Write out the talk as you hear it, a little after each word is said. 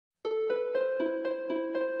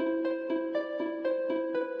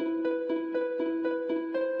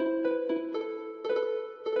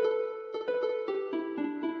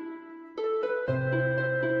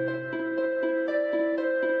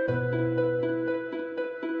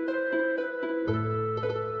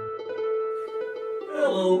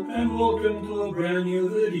and welcome to a brand new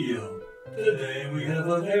video. Today we have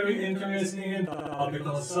a very interesting and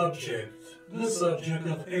topical subject, the subject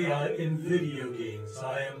of AI in video games.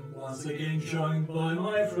 I am once again joined by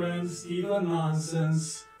my friend Steven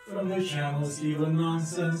Nonsense from the channel Steven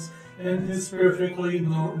Nonsense and his perfectly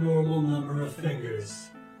normal number of fingers.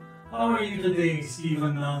 How are you today,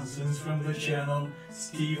 Steven Nonsense from the channel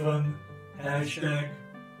Steven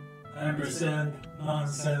 #ampersand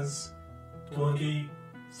nonsense 20%.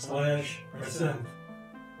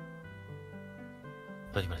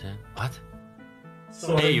 20%? What?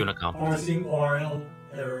 Sorry, Hey, Unicom. parsing RL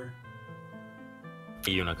error.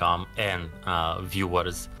 Hey, Unicom and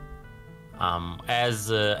viewers. As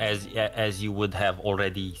you would have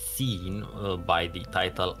already seen by the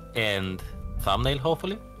title and thumbnail,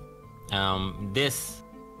 hopefully, this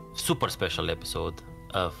super special episode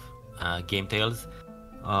of GameTales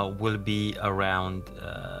will be around,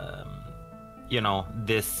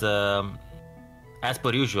 this. As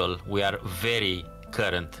per usual, we are very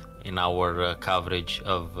current in our coverage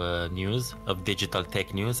of news, of digital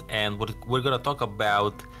tech news, and we're going to talk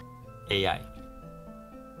about AI.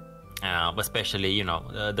 Especially,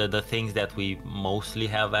 the things that we mostly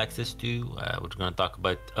have access to. We're going to talk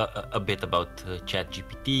about a bit about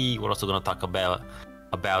ChatGPT. We're also going to talk about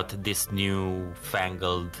this new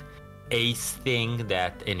fangled ACE thing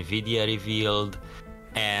that NVIDIA revealed,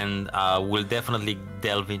 and we'll definitely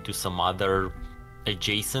delve into some other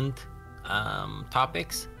adjacent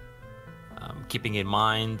topics. Keeping in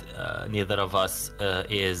mind, neither of us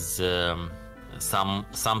is some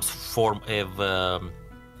form of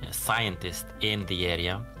scientist in the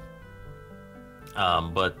area,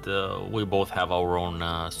 but we both have our own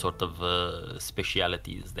sort of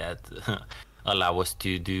specialities that allow us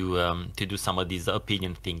to do some of these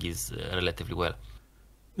opinion thingies relatively well.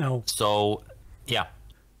 Now, so yeah,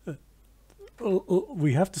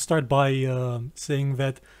 we have to start by saying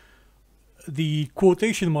that the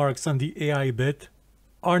quotation marks on the AI bit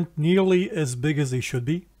aren't nearly as big as they should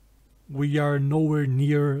be. We are nowhere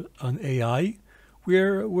near an AI.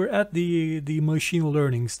 We're at the machine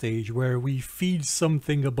learning stage where we feed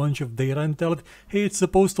something a bunch of data and tell it, hey, it's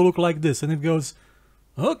supposed to look like this, and it goes,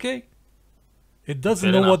 okay. It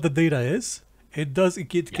doesn't know what the data is. It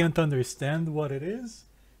can't understand what it is.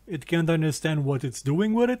 It can't understand what it's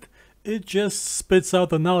doing with it. It just spits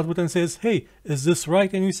out an output and says, hey, is this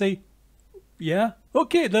right? And you say, yeah,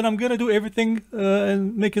 okay, then I'm gonna do everything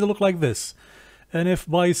and make it look like this. And if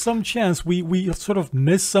by some chance we sort of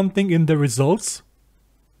miss something in the results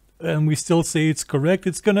and we still say it's correct,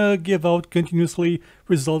 it's gonna give out continuously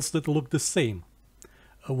results that look the same.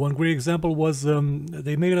 One great example was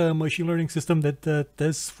they made a machine learning system that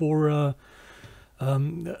tests for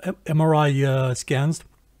MRI scans.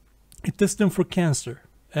 It tests them for cancer.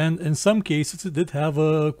 And in some cases, it did have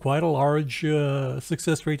quite a large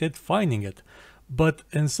success rate at finding it. But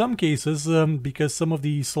in some cases, because some of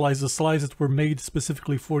the slides that were made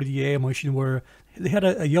specifically for the AI machine were, they had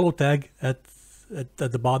a yellow tag at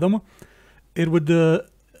the bottom, it would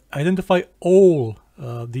identify all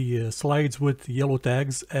the slides with yellow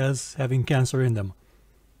tags as having cancer in them.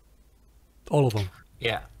 All of them.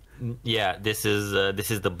 Yeah. This is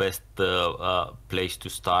the best place to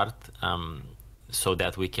start. So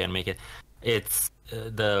that we can make it. It's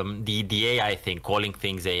the AI thing. Calling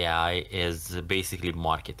things AI is basically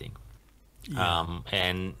marketing,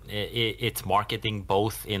 and it's marketing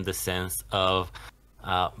both in the sense of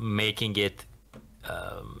making it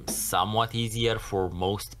somewhat easier for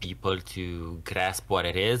most people to grasp what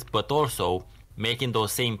it is, but also making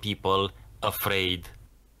those same people afraid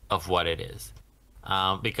of what it is,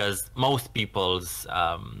 because most people's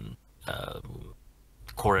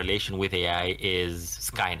correlation with AI is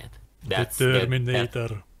Skynet. That's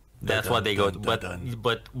Terminator. That's what they go. But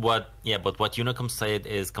what Unicom said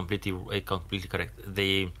is completely correct.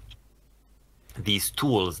 These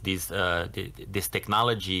tools, this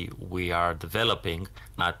technology we are developing,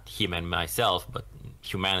 not him and myself, but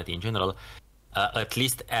humanity in general, at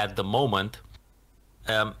least at the moment,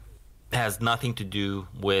 has nothing to do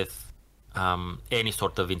with any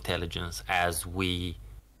sort of intelligence as we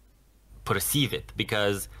perceive it,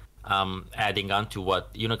 because adding on to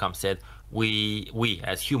what Unicom said, we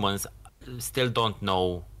as humans still don't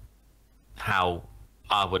know how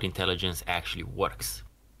our intelligence actually works.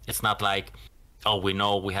 It's not like, oh, we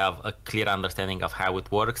know we have a clear understanding of how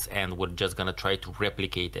it works and we're just gonna try to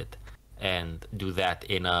replicate it and do that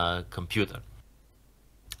in a computer.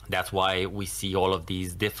 That's why we see all of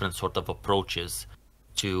these different sort of approaches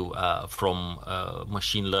to from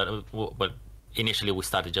machine learning. But initially we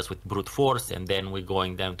started just with brute force, and then we're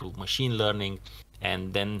going down to machine learning,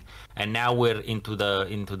 and now we're into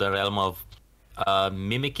the realm of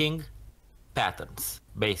mimicking patterns.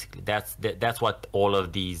 Basically, that's what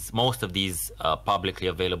most of these publicly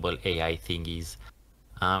available AI thingies.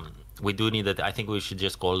 We do need that. I think we should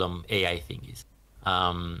just call them AI thingies.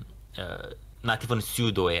 Not even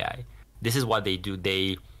pseudo AI. This is what they do.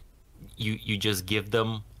 You just give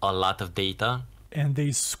them a lot of data, and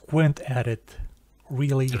they squint at it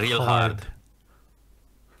real hard.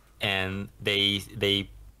 And they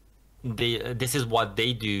this is what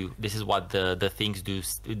they do. This is what the things do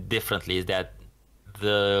differently, is that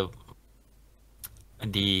the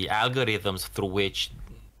algorithms through which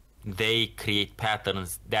they create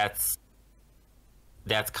patterns, that's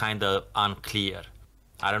kind of unclear.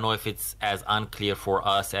 I don't know if it's as unclear for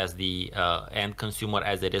us as the end consumer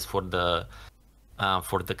as it is for the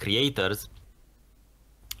creators,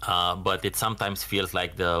 but it sometimes feels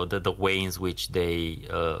like the way in which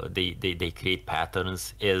they create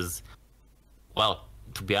patterns is, well,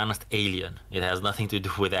 to be honest, alien. It has nothing to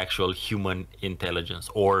do with actual human intelligence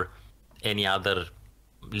or any other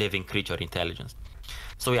living creature intelligence.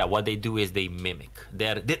 So yeah, what they do is they mimic.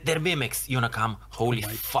 They're mimics, Unacam. Holy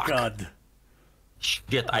fuck. God.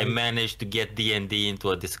 Shit, I managed to get D&D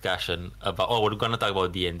into a discussion about... Oh, we're going to talk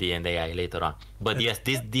about D&D and AI later on. But yes,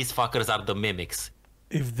 these fuckers are the mimics.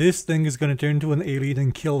 If this thing is going to turn into an alien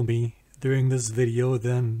and kill me during this video,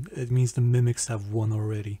 then it means the mimics have won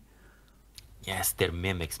already. Yes, they're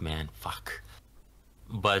mimics, man. Fuck.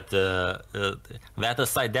 But that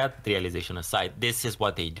aside, that realization aside, this is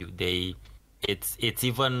what they do. It's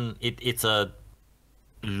a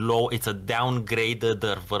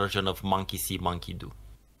downgraded version of monkey see, monkey do,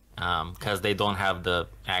 because they don't have the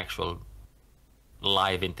actual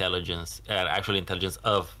live intelligence, actual intelligence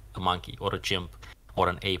of a monkey or a chimp or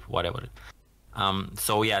an ape, whatever.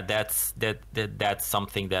 So yeah, that's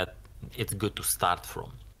something that it's good to start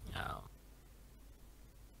from.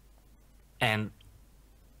 And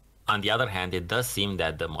on the other hand, it does seem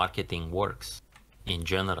that the marketing works. In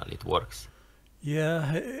general, it works.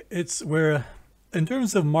 Yeah, it's where, in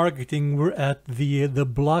terms of marketing, we're at the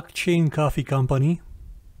blockchain coffee company.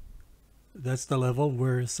 That's the level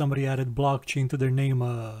where somebody added blockchain to their name,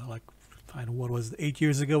 like, I don't know, what was it, 8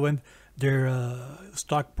 years ago, and their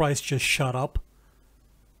stock price just shot up.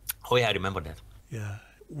 Oh yeah, I remember that. Yeah,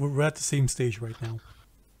 we're at the same stage right now.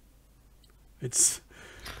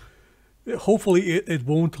 Hopefully it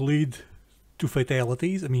won't lead to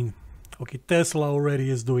fatalities. I mean, okay, Tesla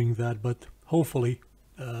already is doing that, but hopefully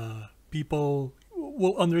people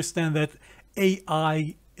will understand that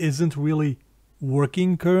AI isn't really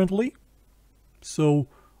working currently. So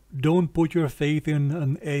don't put your faith in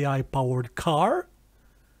an AI-powered car.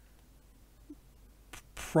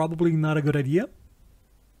 Probably not a good idea.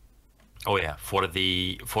 Oh yeah, for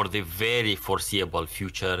the very foreseeable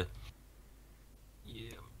future,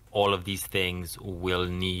 all of these things will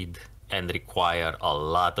need and require a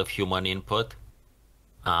lot of human input,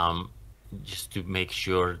 just to make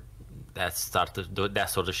sure that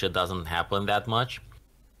sort of shit doesn't happen that much.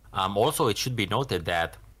 Also, it should be noted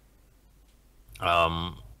that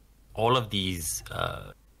all of these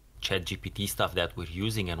ChatGPT stuff that we're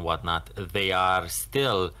using and whatnot, they are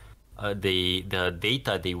still the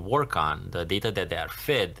data they work on, the data that they are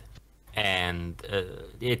fed, and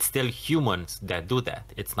it's still humans that do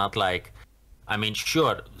that. It's not like, I mean,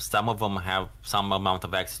 sure, some of them have some amount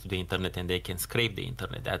of access to the internet and they can scrape the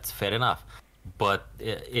internet. That's fair enough. But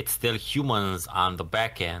it's still humans on the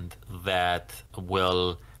back end that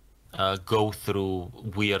will go through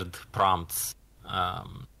weird prompts,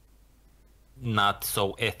 not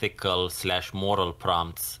so ethical / moral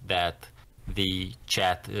prompts that the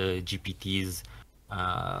chat GPTs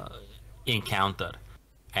encounter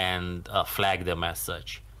and flag them as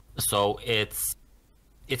such. So it's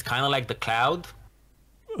kind of like the cloud.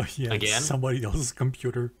 Yeah, again, it's somebody else's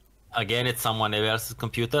computer. Again, it's someone else's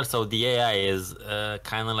computer. So the AI is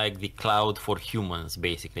kind of like the cloud for humans,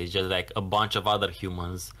 basically. It's just like a bunch of other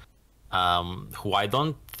humans who I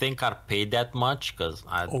don't think are paid that much, because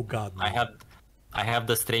oh God, no. I have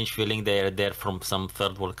the strange feeling they're from some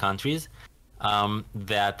third world countries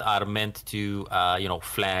that are meant to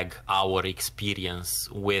flag our experience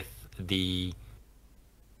with the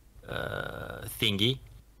thingy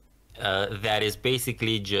that is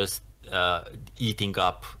basically just eating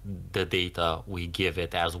up the data we give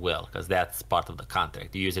it as well, because that's part of the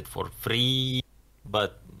contract. You use it for free,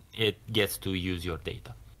 but it gets to use your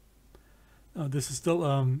data. This is still,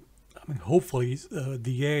 I mean, hopefully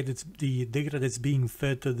the data that's being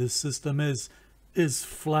fed to this system is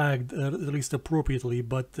flagged at least appropriately.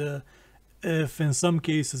 But if in some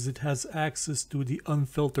cases it has access to the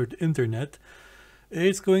unfiltered internet,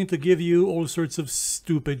 It's going to give you all sorts of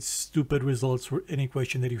stupid results for any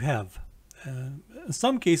question that you have. In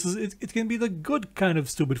some cases, it can be the good kind of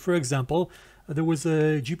stupid. For example, there was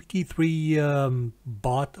a GPT-3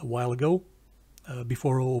 bot a while ago,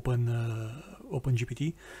 before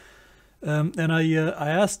OpenGPT, and I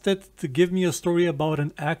asked it to give me a story about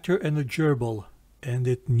an actor and a gerbil, and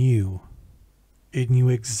it knew. It knew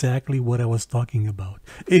exactly what I was talking about.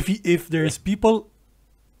 If there's people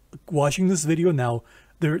watching this video now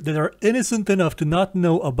that are innocent enough to not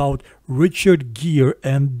know about Richard Gere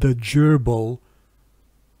and the gerbil,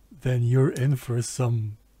 then you're in for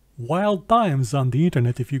some wild times on the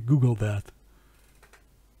internet if you Google that.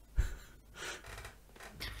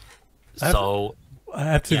 So I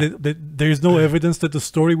have to say that there's no evidence that the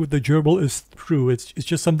story with the gerbil is true. It's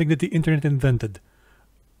just something that the internet invented.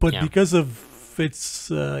 But because of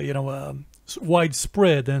its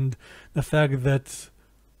widespread and the fact that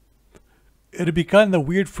it'd be kind of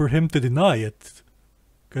weird for him to deny it,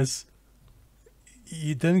 because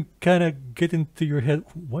you then kind of get into your head,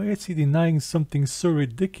 why is he denying something so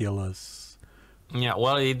ridiculous? Yeah,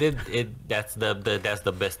 well, he did it. That's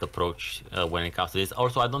the best approach when it comes to this.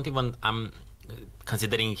 Also, I'm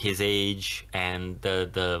considering his age and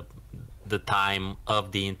the time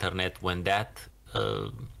of the internet when that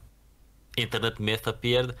internet myth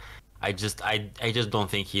appeared. I just don't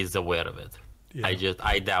think he's aware of it. Yeah.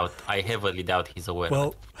 I heavily doubt he's aware of it.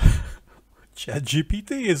 Well,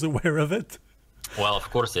 ChatGPT is aware of it. Well, of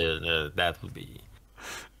course, that would be.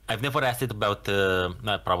 I've never asked it about,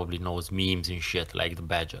 probably knows memes and shit like the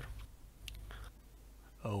Badger.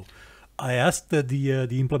 Oh, I asked the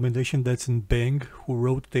implementation that's in Bing who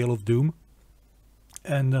wrote Tale of Doom,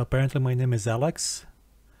 and apparently my name is Alex.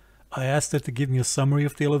 I asked it to give me a summary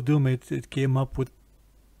of Tale of Doom. It came up with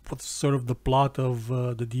sort of the plot of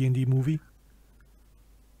the D&D movie.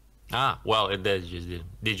 Ah, well, did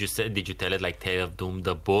you tell it like Tale of Doom,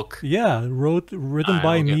 the book? Yeah, written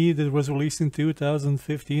by me, that was released in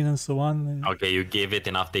 2015 and so on. Okay, you gave it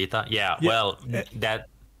enough data? Yeah, well, that...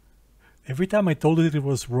 Every time I told it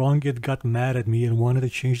was wrong, it got mad at me and wanted to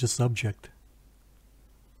change the subject.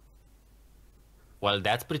 Well,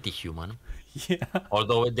 that's pretty human. Yeah.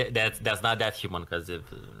 Although that's not that human, because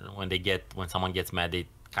when someone gets mad, they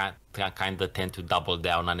kind of tend to double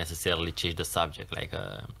down, not necessarily change the subject. Like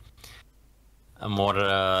a more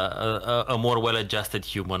well-adjusted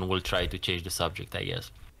human will try to change the subject, I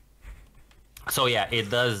guess. So yeah,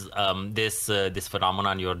 it does. This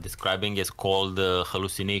phenomenon you're describing is called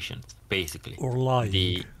hallucinations, basically. Or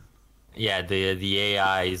lying. The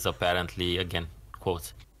AI is apparently, again,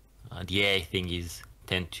 quotes, the AI thingies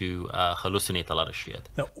tend to hallucinate a lot of shit.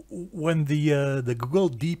 Now, when the Google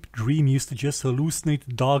Deep Dream used to just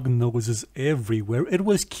hallucinate dog noses everywhere, it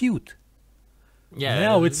was cute. Yeah.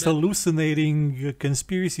 Now it's hallucinating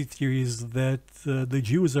conspiracy theories that the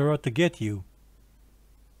Jews are out to get you.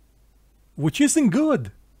 Which isn't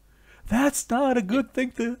good. That's not a good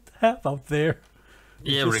thing to have out there.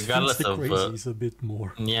 Yeah, regardless of a bit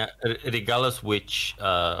more. Yeah, regardless which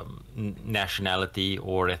nationality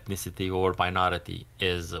or ethnicity or minority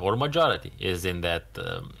is or majority is in that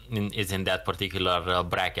particular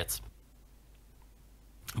brackets.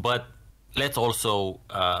 But let's also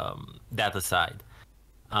that aside.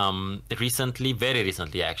 Very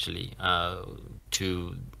recently actually,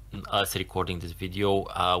 to us recording this video,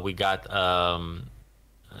 we got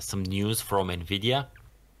some news from NVIDIA.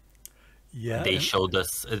 Yeah, they showed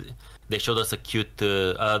us a cute,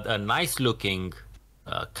 a nice-looking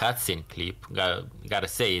cutscene clip. Gotta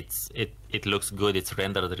say, it looks good. It's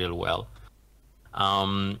rendered real well.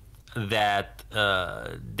 That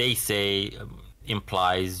they say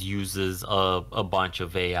uses a bunch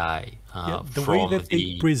of AI. The way that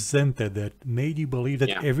they presented it made you believe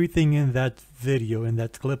that everything in that video, in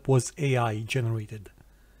that clip, was AI generated.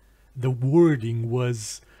 The wording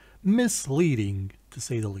was misleading, to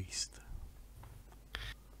say the least.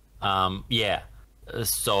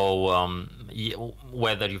 So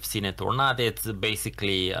whether you've seen it or not, it's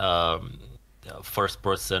basically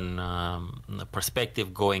first-person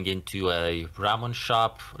perspective going into a ramen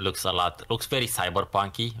shop. Looks very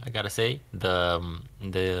cyberpunky, I gotta say.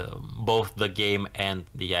 Both the game and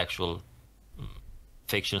the actual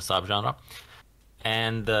fiction subgenre.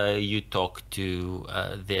 And you talk to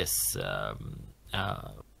this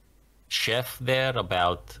chef there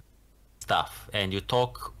about stuff, and you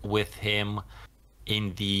talk with him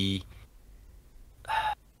in the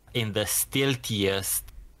stiltiest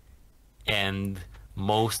and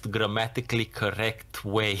most grammatically correct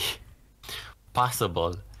way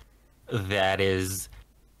possible. That is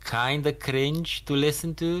kind of cringe to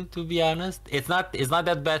listen to be honest. It's not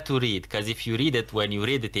that bad to read, because if you read it, when you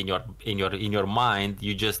read it in your mind,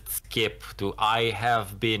 you just skip to I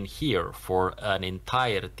have been here for an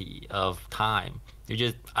entirety of time.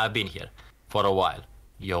 I've been here for a while,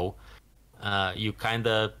 yo. You kind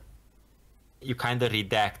of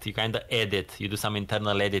redact, you kind of edit, you do some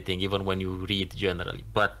internal editing even when you read generally,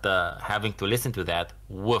 but having to listen to that,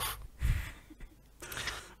 woof.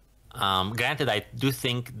 Granted, I do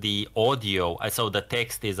think the audio, so the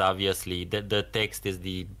text is obviously, the text is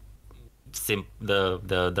the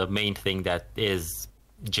main thing that is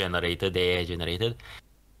generated, AI generated.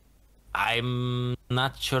 I'm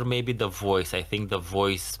not sure, maybe the voice. I think the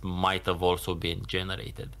voice might have also been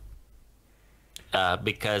generated.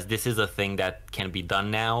 Because this is a thing that can be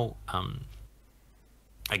done now.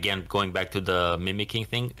 Again, going back to the mimicking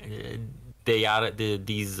thing,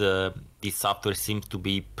 these software seems to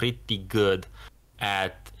be pretty good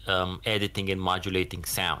at editing and modulating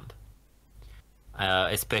sound,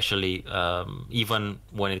 especially even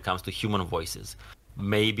when it comes to human voices.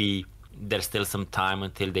 Maybe there's still some time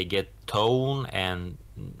until they get tone and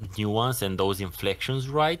nuance and those inflections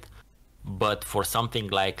right, but for something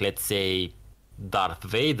like, let's say, Darth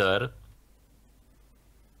Vader,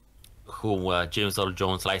 who James Earl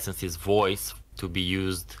Jones licensed his voice to be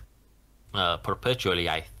used perpetually,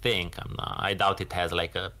 I think. I doubt it has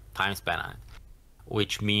like a time span on it,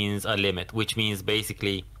 which means a limit, which means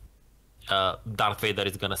basically Darth Vader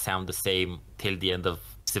is gonna sound the same till the end of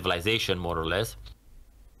civilization, more or less.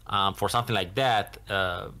 For something like that,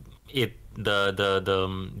 the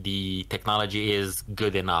technology is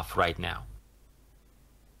good enough right now.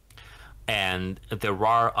 And there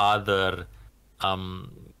are other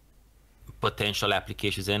potential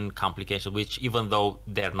applications and complications, which, even though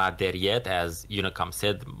they're not there yet, as Unicom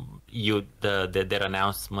said, their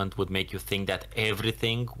announcement would make you think that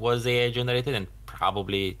everything was AI generated, and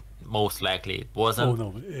probably, most likely, it wasn't. Oh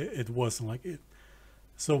no, it wasn't like it.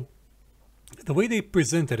 So the way they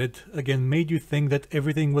presented it, again, made you think that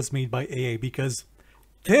everything was made by AI, because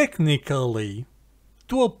technically,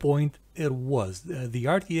 to a point, it was. The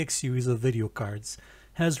RTX series of video cards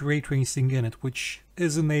has ray tracing in it, which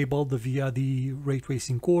is enabled via the ray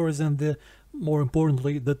tracing cores and, more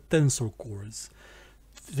importantly, the tensor cores.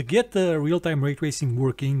 To get the real-time ray tracing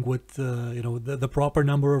working with the proper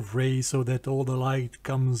number of rays so that all the light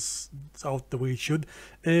comes out the way it should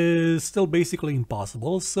is still basically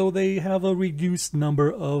impossible. So they have a reduced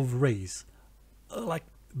number of rays, like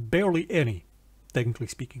barely any, technically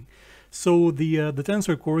speaking. So the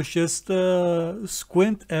tensor cores just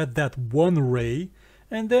squint at that one ray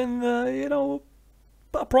and then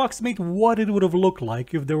approximate what it would have looked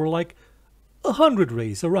like if there were like 100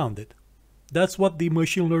 rays around it. That's what the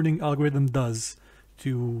machine learning algorithm does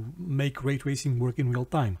to make ray tracing work in real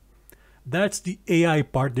time. That's the AI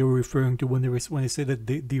part they were referring to when they say that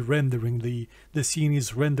the rendering, the scene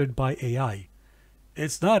is rendered by AI.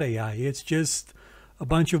 It's not AI, it's just a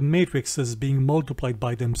bunch of matrices being multiplied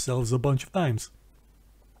by themselves a bunch of times.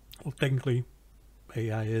 Well, technically,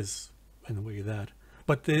 AI is in a way that.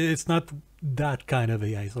 But it's not that kind of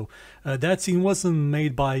AI. So that scene wasn't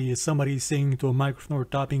made by somebody saying to a microphone or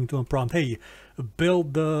typing to a prompt, hey,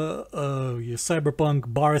 build the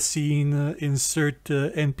cyberpunk bar scene, insert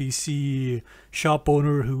NPC shop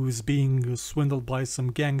owner who's being swindled by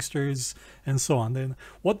some gangsters, and so on. Then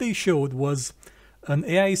what they showed was an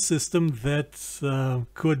AI system that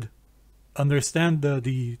could understand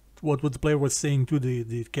what the player was saying to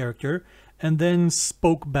the character, and then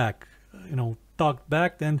spoke back, talked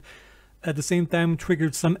back, and at the same time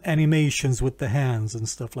triggered some animations with the hands and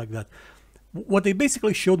stuff like that. What they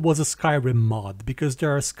basically showed was a Skyrim mod, because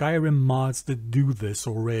there are Skyrim mods that do this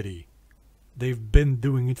already. They've been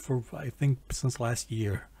doing it for, I think, since last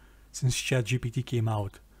year, since ChatGPT came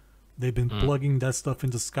out. They've been plugging that stuff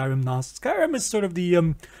into Skyrim now. Skyrim is sort of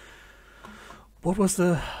the what was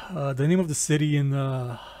the name of the city in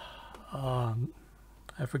I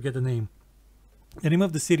forget the name. The name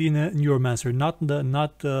of the city in Neuromancer, not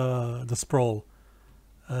the Sprawl,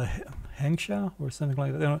 Hengsha or something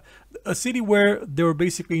like that. A city where there were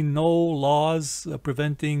basically no laws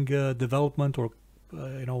preventing development or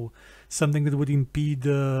something that would impede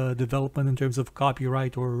development in terms of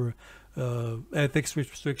copyright or ethics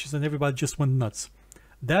restrictions, and everybody just went nuts.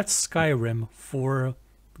 That's Skyrim for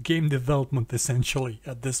game development, essentially,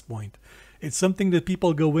 at this point. It's something that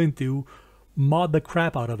people go into, mod the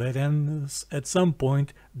crap out of it, and at some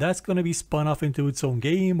point that's going to be spun off into its own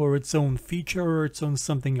game or its own feature or its own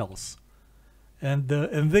something else. And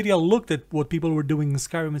NVIDIA looked at what people were doing in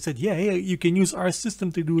Skyrim and said, yeah, you can use our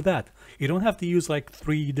system to do that. You don't have to use like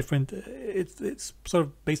three different, it's sort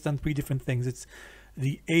of based on three different things. It's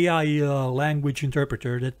the AI language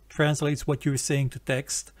interpreter that translates what you're saying to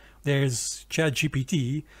text. There's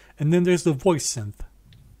ChatGPT, and then there's the voice synth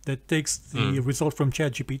that takes the result from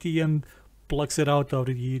ChatGPT and plucks it out of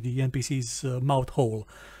the NPC's mouth hole.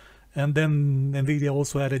 And then NVIDIA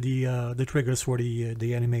also added the triggers for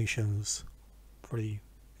the animations, for the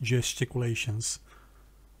gesticulations.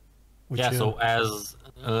 Which, so as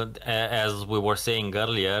we were saying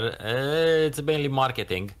earlier, it's mainly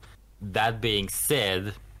marketing. That being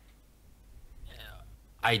said,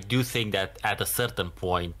 I do think that at a certain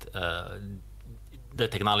point, the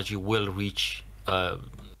technology will reach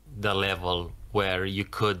the level where you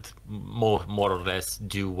could more or less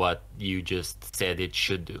do what you just said it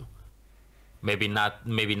should do. Maybe not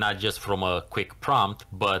just from a quick prompt,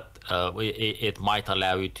 but it might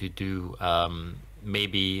allow you to do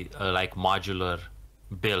maybe like modular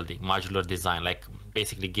building, modular design, like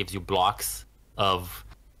basically gives you blocks of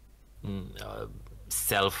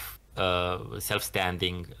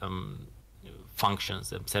self-standing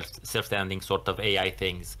functions, self-standing sort of AI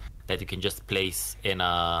things that you can just place in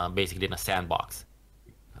basically in a sandbox.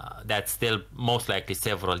 That's still most likely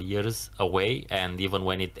several years away, and even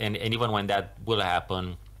when even when that will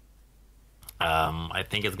happen, I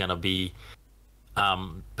think it's gonna be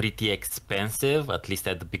pretty expensive, at least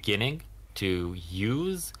at the beginning, to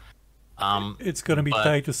use. It's gonna be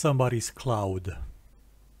tied to somebody's cloud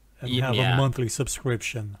and have a monthly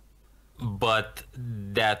subscription. But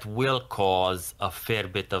that will cause a fair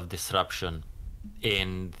bit of disruption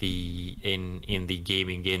in the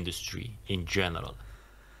gaming industry in general.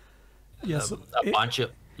 Yes, AI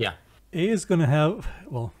is going to have,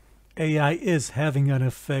 AI is having an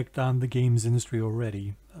effect on the games industry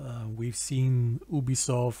already. We've seen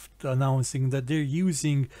Ubisoft announcing that they're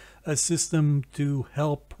using a system to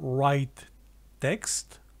help write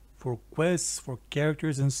text for quests, for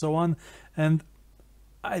characters, and so on. And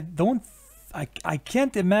I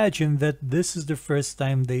can't imagine that this is the first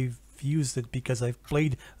time they've used it, because I've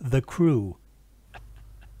played The Crew.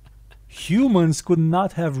 Humans could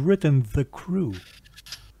not have written The Crew.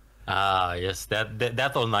 Yes,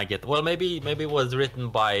 that will not get. Well, maybe it was written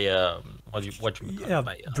by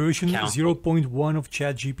version 0.1 of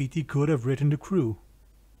ChatGPT could have written The Crew.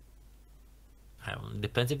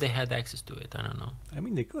 Depends if they had access to it. I don't know. I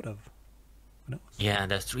mean, they could have. Who knows? Yeah,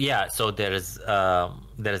 that's true. Yeah, so there's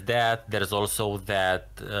that. There's also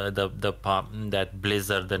that that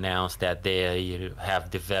Blizzard announced that they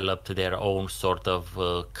have developed their own sort of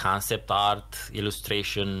concept art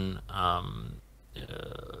illustration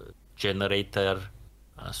generator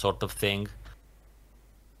sort of thing,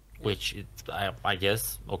 which I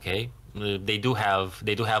guess okay. They do have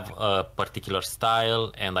a particular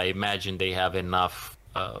style, and I imagine they have enough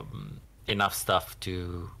stuff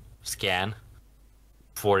to scan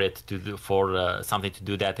for it to do something to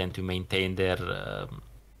do that, and to maintain their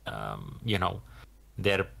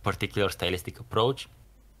their particular stylistic approach.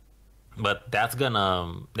 But that's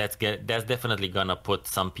definitely gonna put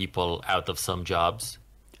some people out of some jobs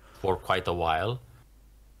for quite a while.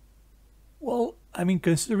 Well, I mean,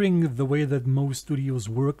 considering the way that most studios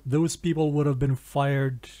work, those people would have been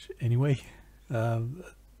fired anyway.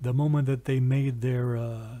 The moment that they made their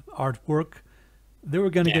artwork, they were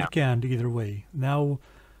gonna get canned either way. Now,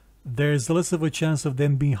 there's less of a chance of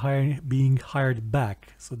them being hired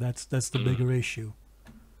back. So that's the bigger issue.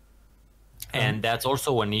 And that's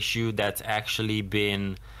also an issue that's actually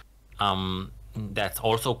been that's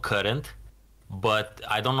also current, but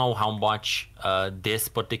I don't know how much this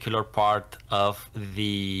particular part of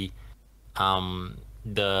the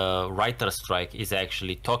writer strike is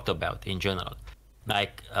actually talked about in general.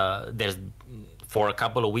 Like there's for a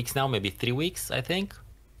couple of weeks now, maybe 3 weeks, I think,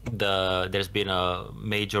 there's been a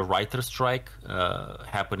major writer strike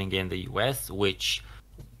happening in the US, which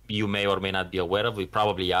you may or may not be aware of. We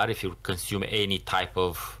probably are if you consume any type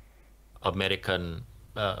of American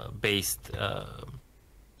based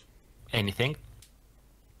anything.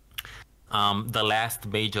 The last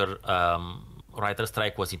major writer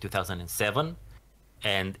strike was in 2007,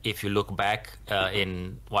 and if you look back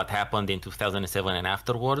in what happened in 2007 and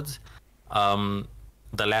afterwards,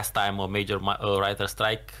 the last time a major writer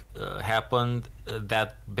strike happened,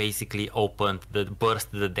 that basically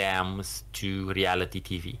burst the dams to reality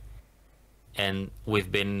TV. And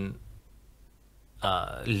we've been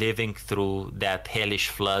living through that hellish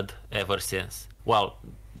flood ever since. Well,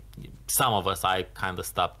 some of us, I kind of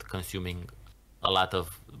stopped consuming a lot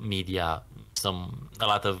of media, a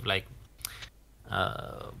lot of like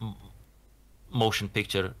motion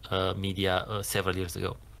picture media several years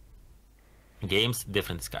ago. Games,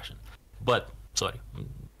 different discussion. But sorry,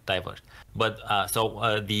 diverse. But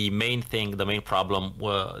the main thing, the main problem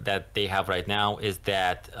that they have right now is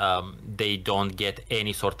that they don't get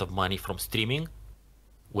any sort of money from streaming,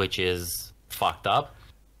 which is fucked up.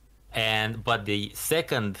 But the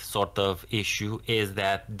second sort of issue is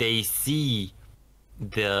that they see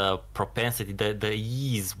the propensity, the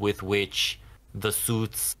ease with which the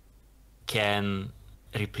suits can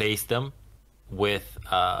replace them with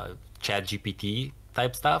ChatGPT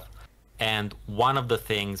type stuff. And one of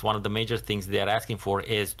the major things they're asking for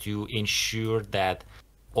is to ensure that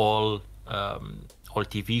all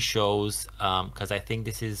TV shows, because I think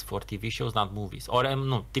this is for TV shows, not movies, or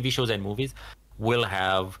no, TV shows and movies will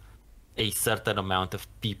have a certain amount of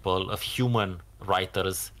people, of human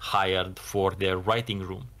writers hired for their writing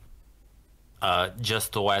room,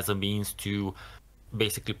 just so as a means to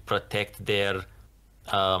basically protect their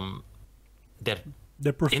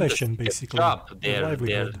profession, industry, basically, their job,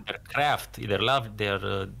 livelihood. their craft,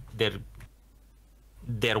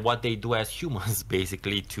 their what they do as humans,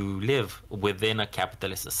 basically, to live within a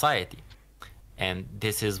capitalist society. And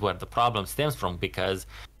this is where the problem stems from, because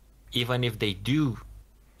even if they do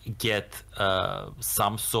get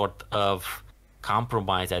some sort of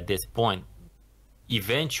compromise at this point,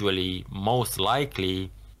 eventually, most likely,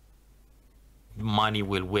 money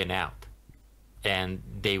will win out, and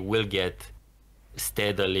they will get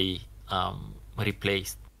steadily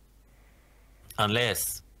replaced,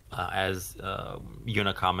 unless, as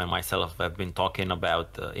Unicom and myself have been talking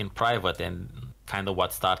about in private, and kind of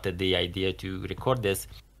what started the idea to record this,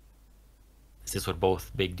 since we're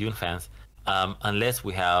both big Dune fans, unless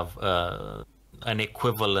we have an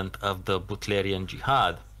equivalent of the Butlerian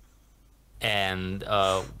Jihad, and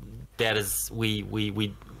that is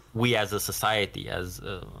we as a society, as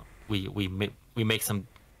we make some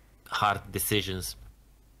hard decisions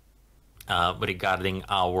regarding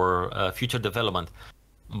our future development,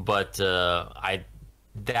 but I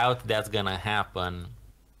doubt that's gonna happen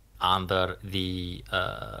under the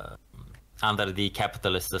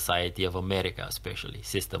capitalist society of America, especially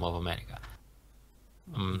system of America.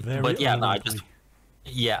 But yeah, no, I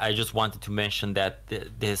just wanted to mention that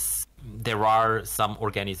there are some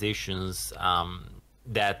organizations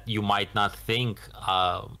that you might not think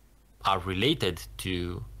are related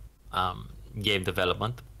to game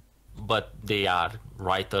development, but they are.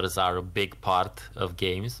 Writers are a big part of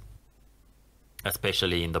games,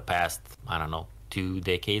 especially in the past, I don't know, 2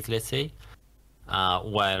 decades, let's say,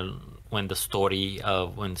 when story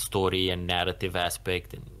and narrative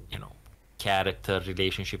aspect and character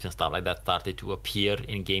relationships and stuff like that started to appear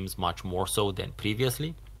in games much more so than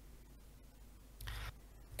previously.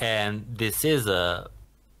 And this is a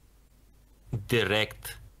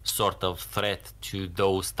direct sort of threat to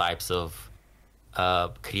those types of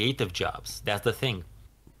creative jobs. That's the thing,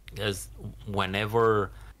 because whenever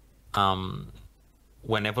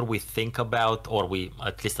we think about, or we,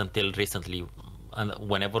 at least until recently,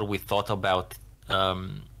 whenever we thought about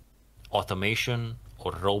automation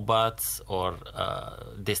or robots or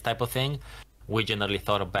this type of thing, we generally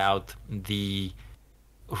thought about the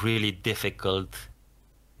really difficult,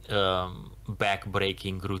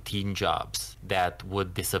 back-breaking routine jobs that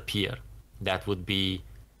would disappear, that would be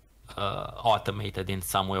automated in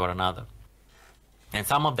some way or another. And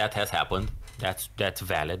some of that has happened. That's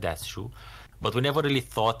valid, that's true. But we never really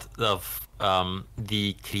thought of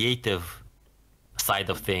the creative side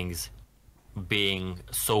of things being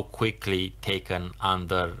so quickly taken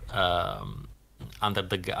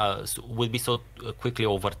will be so quickly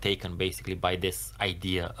overtaken, basically, by this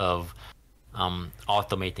idea of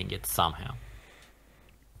automating it somehow.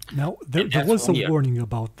 Now, there was a warning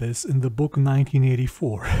about this in the book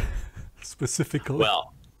 1984, specifically.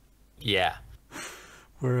 Well, yeah.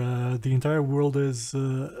 Where the entire world is...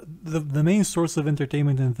 the main source of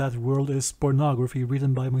entertainment in that world is pornography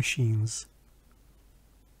written by machines.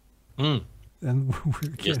 And we're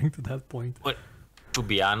getting to that point. But to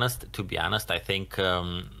be honest, I think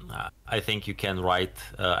you can write.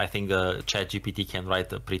 I think the ChatGPT can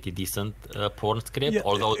write a pretty decent porn script. Yeah,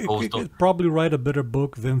 although it could probably write a better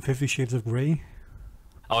book than 50 Shades of Grey.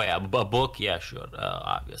 Oh yeah, a book, yeah, sure,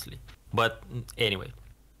 obviously. But anyway,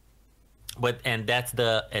 that's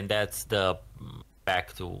the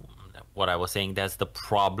back to what I was saying. That's the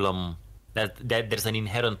problem. That there's an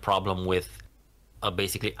inherent problem with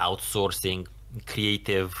basically outsourcing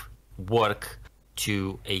creative work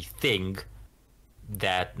to a thing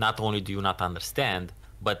that not only do you not understand,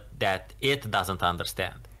 but that it doesn't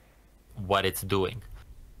understand what it's doing.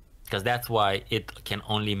 because that's why it can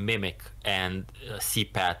only mimic and see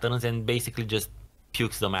patterns and basically just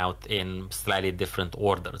pukes them out in slightly different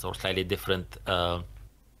orders or slightly different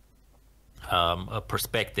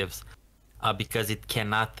perspectives, because it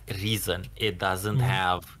cannot reason. It doesn't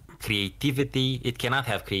have creativity. It cannot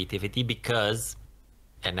have creativity because,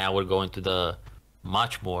 and now we're going to the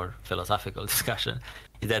much more philosophical discussion,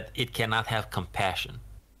 is that it cannot have compassion.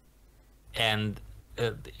 And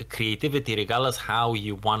creativity, regardless how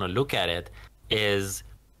you want to look at it, is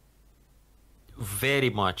very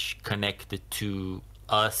much connected to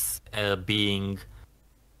us being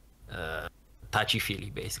touchy-feely,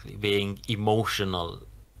 basically, being emotional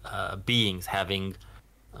beings, having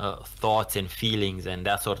thoughts and feelings and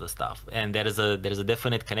that sort of stuff. And there is a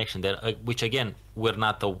definite connection there, which again we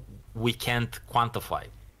can't quantify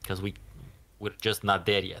because we're just not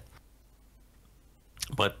there yet.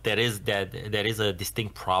 But there is a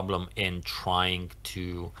distinct problem in trying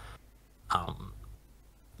to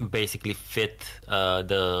basically fit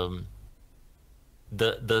the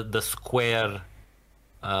square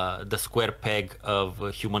peg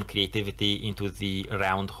of human creativity into the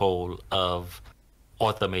round hole of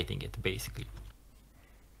automating it, basically.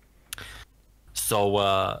 So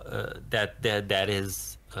that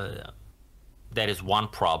is one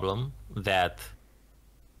problem that,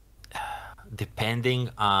 depending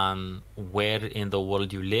on where in the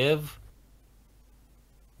world you live,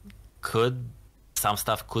 some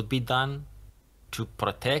stuff could be done to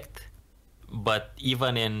protect, but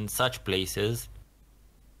even in such places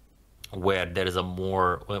where there's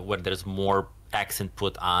more accent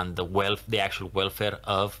put on the actual welfare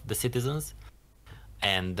of the citizens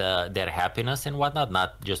and their happiness and whatnot,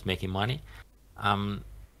 not just making money,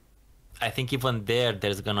 I think even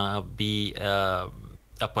there's gonna be a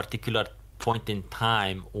particular point in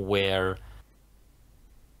time where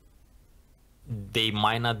they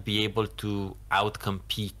might not be able to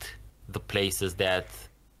outcompete the places that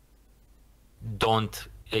don't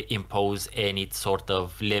impose any sort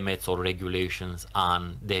of limits or regulations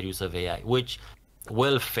on their use of AI, which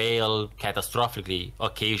will fail catastrophically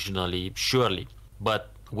occasionally, surely, but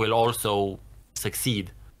will also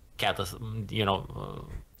succeed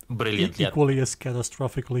brilliantly. Equally as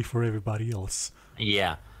catastrophically for everybody else.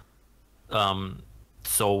 Yeah.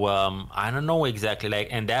 So I don't know exactly,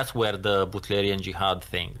 and that's where the Butlerian jihad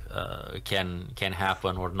thing can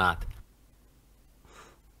happen or not.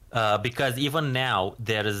 Because even now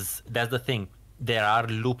that's the thing, there are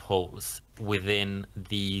loopholes within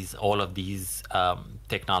all of these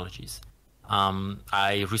technologies.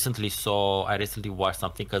 I recently watched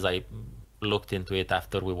something because I looked into it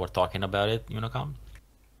after we were talking about it, Unicom,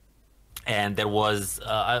 and there was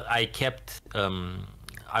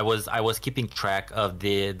I was keeping track of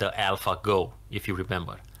the AlphaGo, if you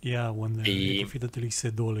remember. Yeah, when they defeated Lee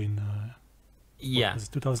Sedol in was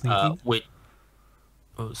it 2018?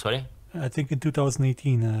 Sorry? I think in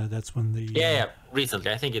 2018, that's when they... Yeah,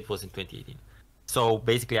 recently. I think it was in 2018. So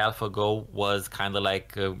basically, AlphaGo was kind of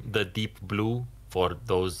like the Deep Blue for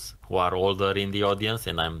those who are older in the audience,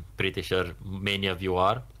 and I'm pretty sure many of you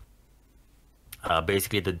are.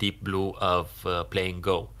 Basically, the Deep Blue of playing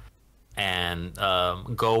Go. And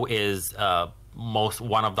Go is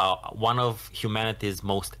one of humanity's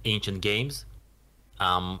most ancient games,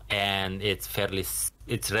 and it's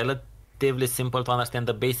relatively simple to understand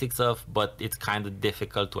the basics of, but it's kind of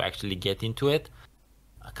difficult to actually get into it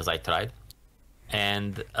because I tried.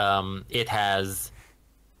 And it has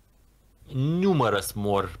numerous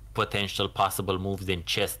more potential possible moves than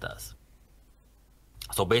chess does.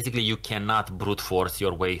 So basically, you cannot brute force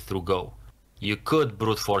your way through Go. You could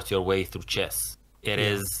brute force your way through chess.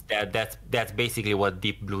 That's basically what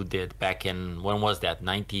Deep Blue did back in, when was that,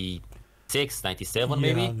 96, 97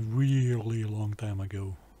 maybe? Yeah, really long time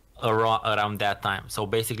ago. Around that time. So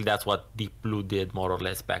basically that's what Deep Blue did more or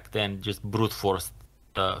less back then, just brute forced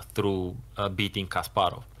through beating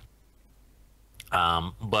Kasparov.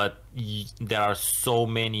 But there are so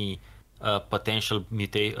many potential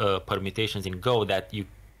permutations in Go that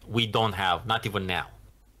we don't have, not even now.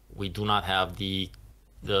 We do not have the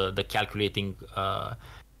calculating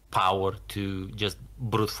power to just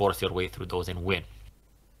brute force your way through those and win.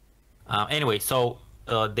 Anyway, so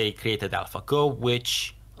they created AlphaGo,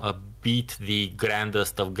 which beat the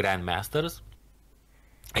grandest of grandmasters.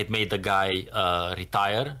 It made the guy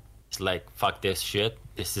retire. It's like, fuck this shit.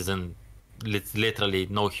 This isn't, literally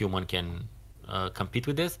no human can compete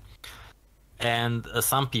with this. And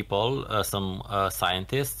some people, some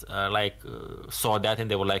scientists, saw that and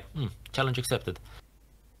they were like, challenge accepted.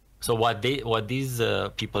 So what these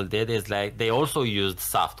people did is they also used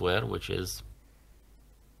software, which is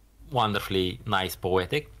wonderfully nice,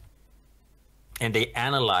 poetic, and they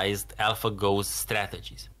analyzed AlphaGo's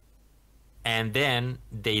strategies. And then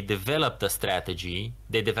they developed a strategy,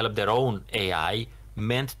 they developed their own AI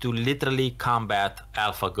meant to literally combat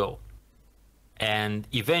AlphaGo. And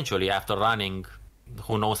eventually, after running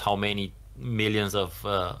who knows how many millions of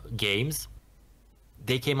games,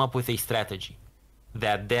 they came up with a strategy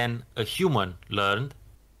that then a human learned,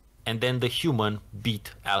 and then the human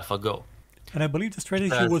beat AlphaGo. And I believe the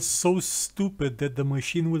strategy was so stupid that the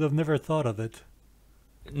machine would have never thought of it.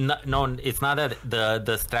 No, it's not that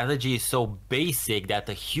the strategy is so basic that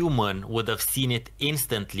a human would have seen it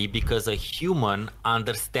instantly, because a human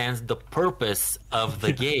understands the purpose of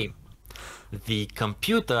the game. The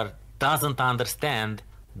computer doesn't understand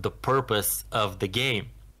the purpose of the game.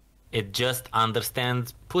 It just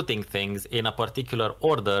understands putting things in a particular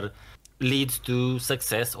order leads to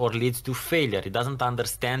success or leads to failure. It doesn't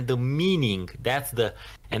understand the meaning. That's the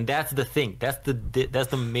thing. That's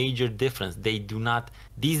the major difference. They do not,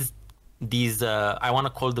 these I want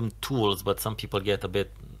to call them tools, but some people get a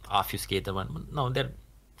bit obfuscated when, no,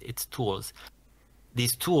 it's tools.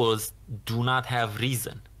 These tools do not have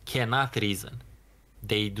reason, cannot reason.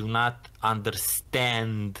 They do not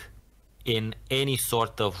understand in any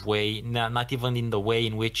sort of way, not even in the way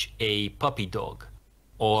in which a puppy dog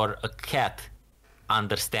or a cat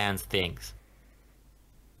understands things.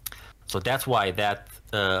 So that's why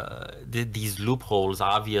these loopholes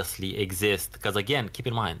obviously exist, because again, keep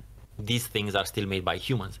in mind, these things are still made by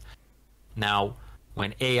humans. Now,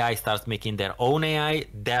 when AI starts making their own AI,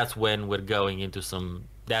 that's when we're going into some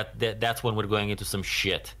that's when we're going into some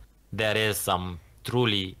shit. That is some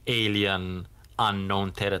truly alien,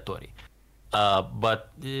 unknown territory.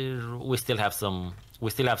 But we still have some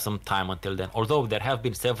time until then. Although there have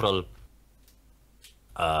been several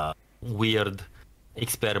weird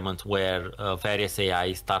experiments where various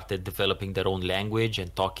AI started developing their own language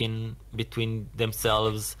and talking between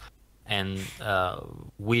themselves, and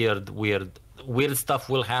weird stuff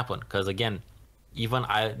will happen. Because again,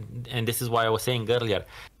 and this is why I was saying earlier,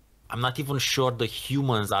 I'm not even sure the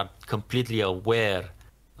humans are completely aware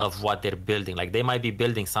of what they're building. Like, they might be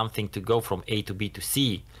building something to go from A to B to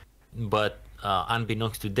C, but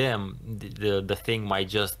unbeknownst to them, the thing might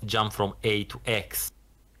just jump from A to X,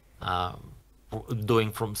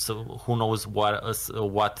 doing from who knows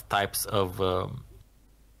what types of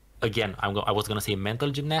again, I was gonna say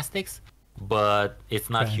mental gymnastics, but it's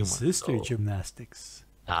not human. Transistor gymnastics.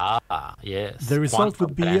 Yes. The result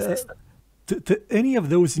would be to any of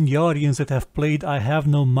those in the audience that have played I Have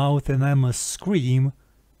No Mouth and I Must Scream,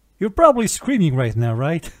 you're probably screaming right now,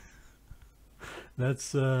 right?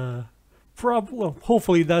 That's well,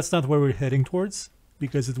 hopefully that's not where we're heading towards,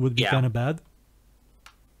 because it would be kind of bad.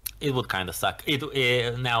 It would kind of suck.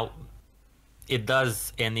 Now, it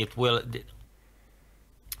does, and it will.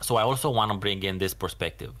 So I also want to bring in this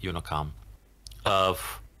perspective, Unicom,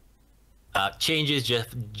 of change is just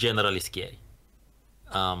generally scary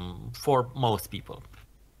for most people.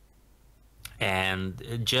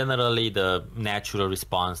 And generally, the natural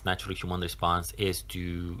human response is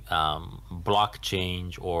to block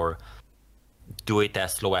change or do it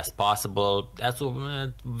as slow as possible. That's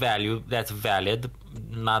valid,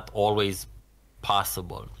 not always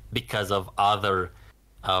possible because of other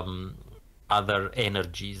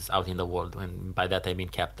energies out in the world, and by that I mean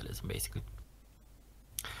capitalism, basically.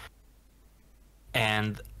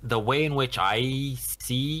 And the way in which I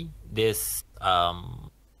see this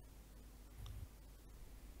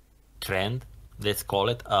trend, let's call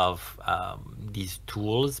it, of these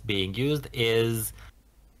tools being used is,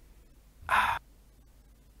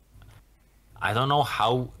 I don't know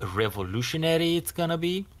how revolutionary it's gonna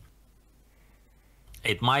be.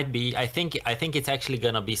 It might be. I think it's actually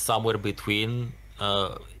gonna be somewhere between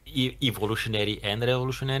evolutionary and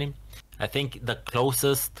revolutionary. I think the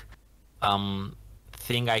closest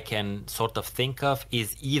thing I can sort of think of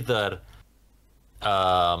is either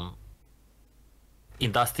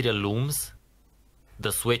industrial looms,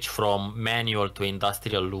 the switch from manual to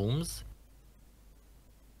industrial looms.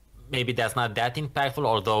 Maybe that's not that impactful,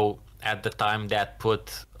 although at the time that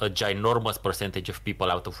put a ginormous percentage of people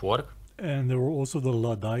out of work. And there were also the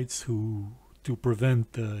Luddites who, to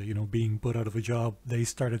prevent being put out of a job, they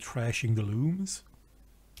started trashing the looms.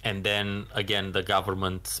 And then again, the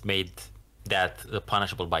government made that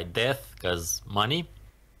punishable by death because money,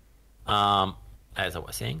 as I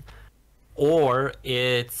was saying. Or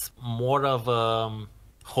it's more of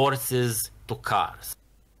horses to cars.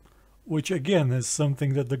 Which again is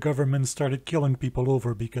something that the government started killing people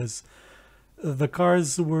over, because the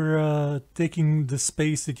cars were taking the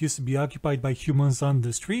space that used to be occupied by humans on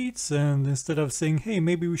the streets, and instead of saying, hey,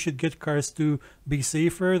 maybe we should get cars to be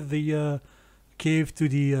safer, the cave to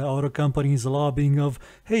the auto companies lobbying of,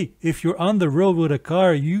 hey, if you're on the road with a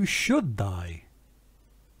car, you should die.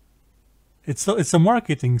 It's a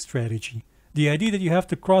marketing strategy. The idea that you have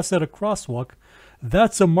to cross at a crosswalk,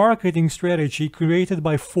 that's a marketing strategy created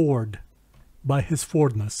by Ford, by his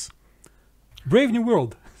Fordness. Brave New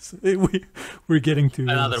World. We're getting to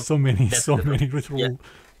so many literal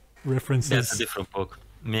references. That's a different book.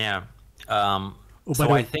 Yeah.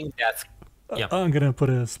 So I think that's... Yeah. I'm going to put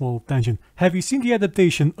a small tangent. Have you seen the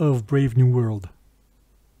adaptation of Brave New World?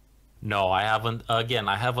 No, I haven't. Again,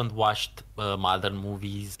 I haven't watched modern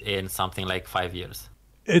movies in something like 5 years.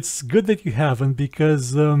 It's good that you haven't,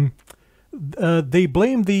 because they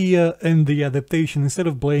blame in the adaptation, instead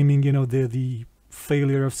of blaming, the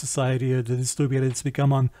failure of society, the dystopia that's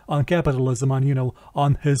become on capitalism,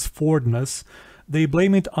 on his Fordness, they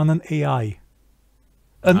blame it on an AI.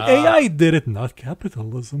 AI did it, not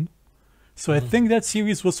capitalism. So I think that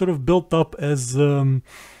series was sort of built up as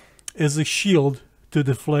a shield to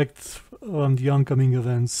deflect on the oncoming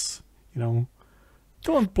events.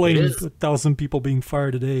 Don't blame 1,000 people being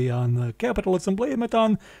fired a day on capitalism. Blame it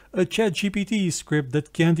on a ChatGPT script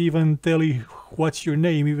that can't even tell you what's your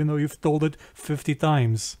name, even though you've told it 50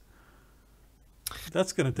 times.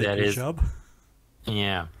 That's gonna take your job.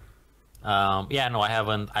 Yeah. No, I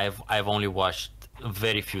haven't. I've only watched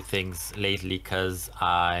very few things lately because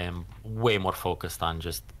I am way more focused on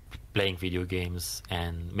just playing video games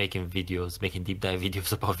and making deep dive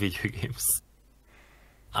videos about video games.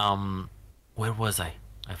 Where was I?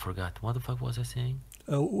 I forgot. What the fuck was I saying?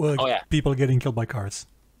 People getting killed by cars.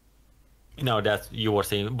 No, that's you were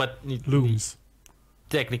saying, but looms.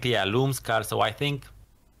 Technically, yeah, looms, cars. So I think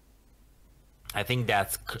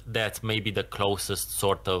that's maybe the closest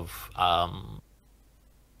sort of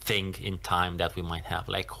thing in time that we might have,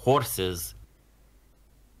 like horses,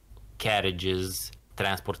 carriages,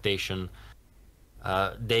 transportation.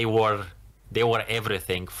 They were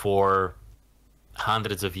everything for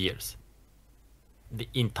hundreds of years. The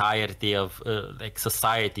entirety of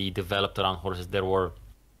society developed around horses. There were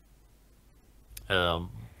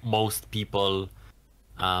most people,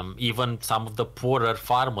 even some of the poorer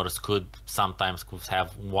farmers could sometimes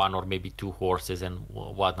have one or maybe two horses and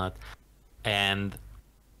whatnot. And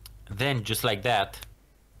then just like that,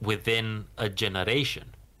 within a generation,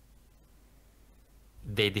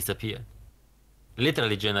 they disappeared.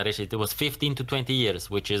 Literally generation. It was 15 to 20 years,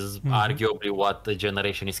 which is arguably what the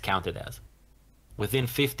generation is counted as. Within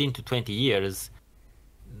 15 to 20 years,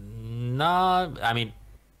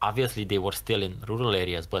 obviously they were still in rural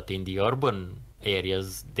areas, but in the urban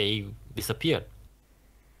areas, they disappeared.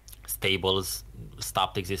 Stables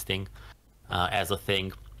stopped existing as a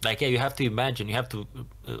thing. You have to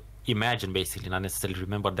imagine basically, not necessarily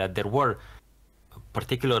remember, that there were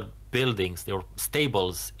particular buildings, there were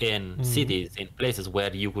stables in cities, in places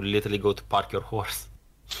where you could literally go to park your horse.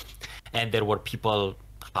 And there were people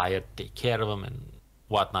hired to take care of them and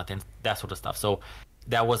whatnot and that sort of stuff. So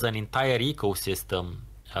that was an entire ecosystem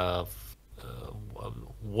of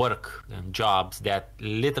work and jobs that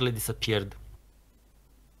literally disappeared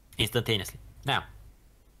instantaneously. Now,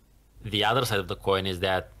 the other side of the coin is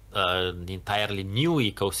that an entirely new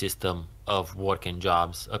ecosystem of work and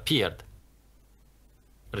jobs appeared,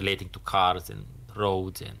 relating to cars and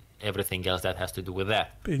roads and everything else that has to do with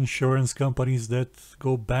that. Insurance companies that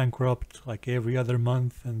go bankrupt like every other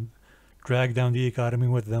month and drag down the economy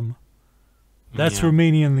with them. That's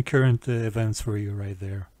Romanian current events for you right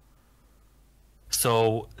there.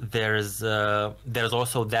 So there's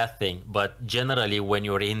also that thing, but generally when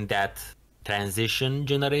you're in that transition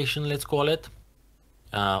generation, let's call it,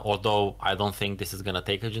 although I don't think this is going to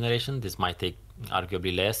take a generation, this might take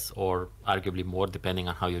arguably less or arguably more depending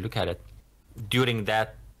on how you look at it. During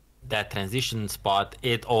that transition spot,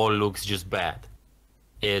 it all looks just bad.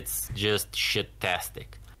 It's just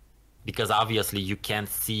shit-tastic. Because obviously you can't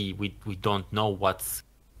see, we don't know what's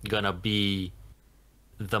gonna be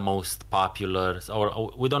the most popular,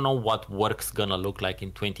 or we don't know what work's gonna look like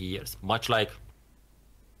in 20 years. Much like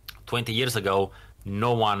 20 years ago,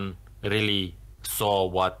 no one really saw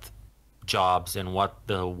what jobs and what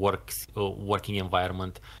the working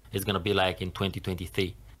environment is gonna be like in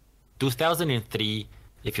 2023. 2003,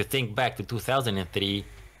 if you think back to 2003,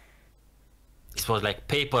 it was like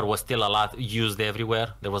paper was still a lot used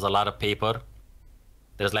everywhere. There was a lot of paper.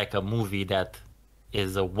 There's like a movie that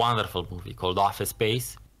is a wonderful movie called Office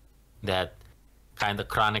Space that kind of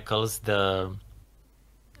chronicles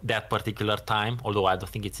that particular time. Although I don't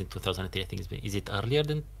think it's in 2003. I think is it earlier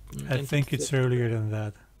than? I think it's earlier than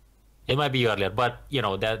that. It might be earlier, but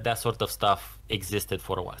that sort of stuff existed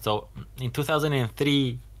for a while. So in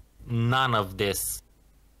 2003, none of this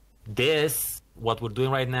what we're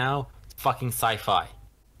doing right now, fucking sci-fi.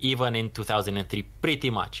 Even in 2003, pretty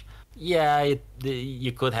much. Yeah,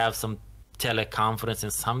 you could have some teleconference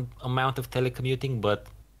and some amount of telecommuting, but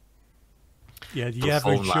Yeah, the the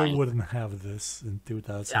phone average Joe line. wouldn't have this in Yeah,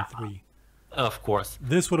 2003. of course.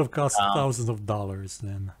 This would have cost Um, thousands of dollars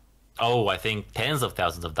then. oh, I think tens of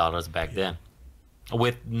thousands of dollars back Yeah. then,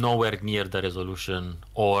 with nowhere near the resolution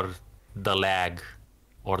or the lag,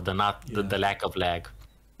 or the not Yeah. the lack of lag.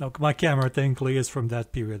 Now, my camera technically is from that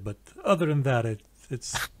period, but other than that,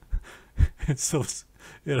 it's it's so it's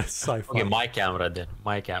sci-fi. Okay, my camera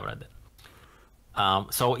then.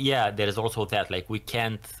 So yeah, there is also that, like, we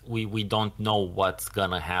don't know what's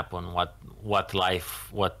gonna happen, what life,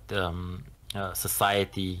 what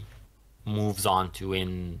society moves on to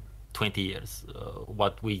in 20 years.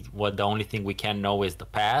 What the only thing we can know is the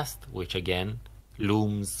past, which again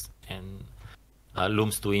looms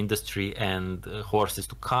to industry and horses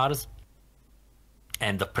to cars,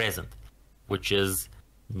 and the present, which is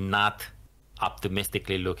not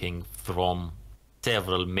optimistically looking from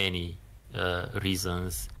many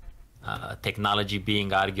reasons, technology being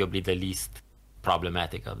arguably the least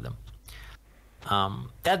problematic of them.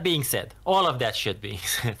 That being said, all of that shit being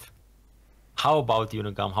said, how about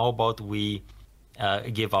Unigam? How about we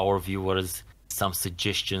give our viewers some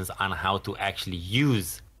suggestions on how to actually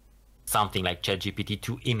use something like ChatGPT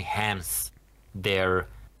to enhance their,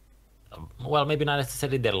 well, maybe not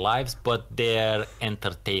necessarily their lives, but their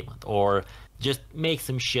entertainment, or just make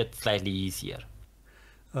some shit slightly easier?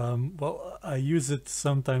 Well, I use it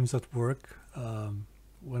sometimes at work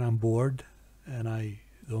when I'm bored and I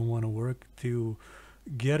don't want to work, to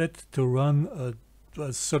get it to run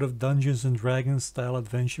a sort of Dungeons and Dragons style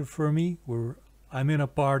adventure for me, where I'm in a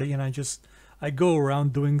party and I go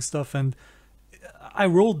around doing stuff, and I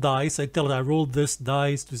roll dice. I tell it I rolled this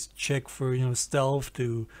dice to check for stealth,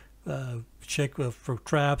 to check for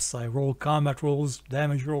traps. I roll combat rolls,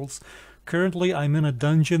 damage rolls. Currently, I'm in a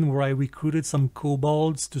dungeon where I recruited some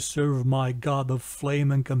kobolds to serve my god of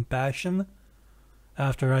flame and compassion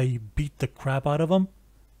after I beat the crap out of them.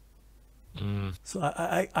 So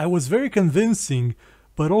I was very convincing,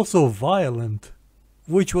 but also violent,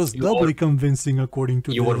 which was doubly convincing according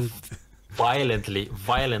to You were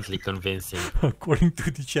violently convincing. according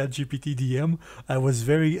to the ChatGPT DM. I was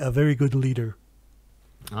a very good leader.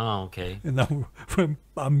 Oh, okay. And now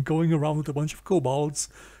I'm going around with a bunch of kobolds,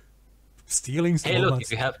 stealing stuff, Hey, look, if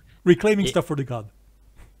you have reclaiming i- stuff for the god.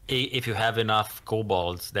 if you have enough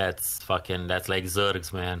kobolds, that's like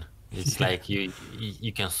Zergs, man. It's like you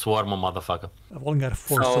can swarm a motherfucker. I've only got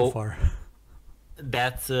 4 so So- far.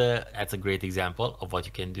 That's a great example of what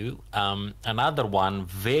you can do. Another one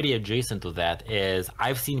very adjacent to that is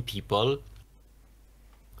I've seen people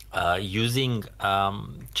using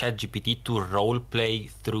ChatGPT to role play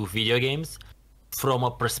through video games from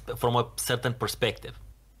a certain perspective.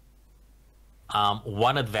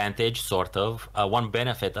 One advantage, one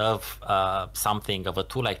benefit of something of a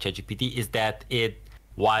tool like ChatGPT is that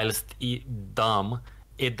whilst dumb,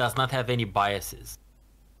 it does not have any biases.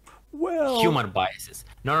 Well, Human biases.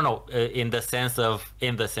 No. In the sense of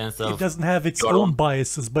it doesn't have its your own own-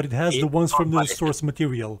 biases, but it has the its ones own from the biases. source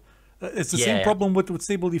material. It's the Yeah, same yeah. problem with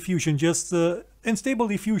Stable Diffusion. Just in Stable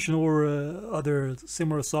Diffusion or other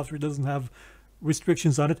similar software doesn't have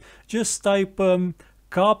restrictions on it. Just type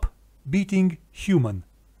cop beating human.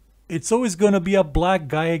 It's always gonna be a black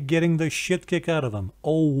guy getting the shit kicked out of him.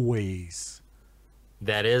 Always.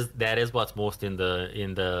 That is what's most in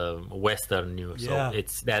the Western news. Yeah.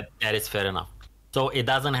 So that is fair enough. So it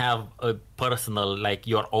doesn't have a personal, like,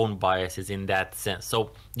 your own biases in that sense.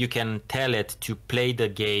 So you can tell it to play the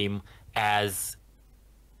game as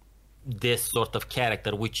this sort of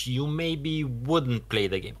character, which you maybe wouldn't play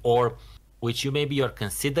the game, or which you maybe are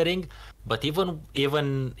considering. But even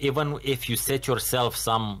if you set yourself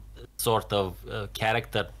some sort of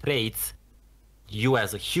character traits, you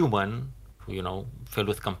as a human, filled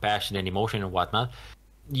with compassion and emotion and whatnot,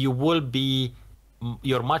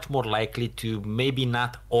 you're much more likely to maybe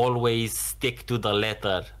not always stick to the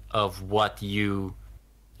letter of what you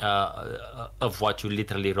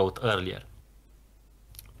literally wrote earlier.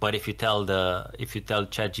 But if you tell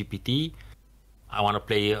ChatGPT, I want to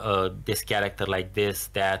play this character like this,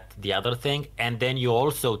 that, the other thing, and then you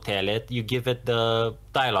also you give it the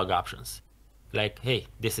dialogue options, like, hey,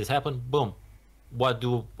 this has happened, boom, what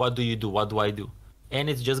do you do, what do I do, and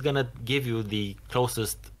it's just gonna give you the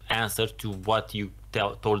closest answer to what you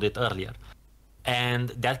told it earlier. And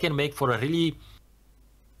that can make for a really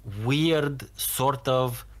weird sort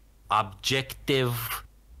of objective,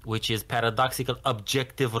 which is paradoxical,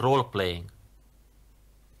 objective role playing.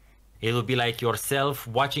 It will be like yourself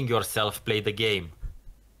watching yourself play the game.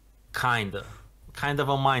 Kind of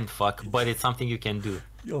a mind fuck, but it's something you can do.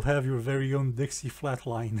 You'll have your very own Dixie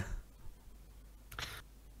flatline.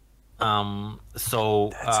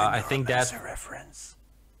 So I think that's a reference.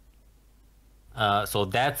 So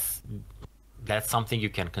that's something you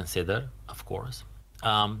can consider, of course.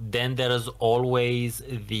 Then there is always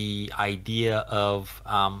the idea of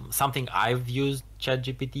something I've used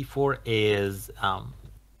ChatGPT for is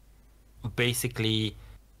basically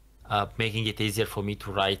making it easier for me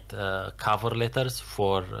to write cover letters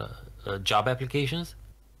for job applications.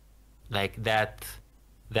 Like that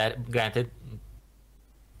granted,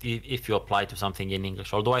 if you apply to something in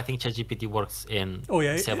English, although I think ChatGPT works in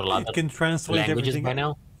several other it can translate languages everything by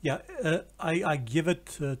now. Yeah, I give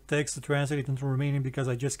it text to translate into Romanian because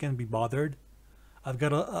I just can't be bothered. I've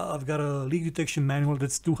got a leak detection manual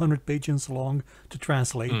that's 200 pages long to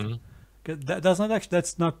translate.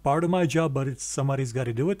 That's not part of my job, but it's somebody's got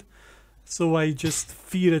to do it. So I just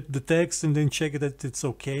feed it the text and then check it that it's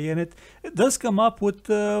okay, and it does come up with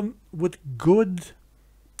good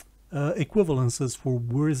equivalences for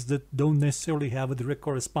words that don't necessarily have a direct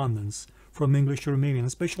correspondence from English to Romanian,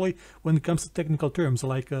 especially when it comes to technical terms.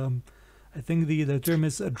 Like I think the term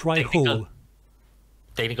is a dry hole.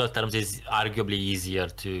 Technical terms is arguably easier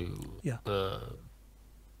to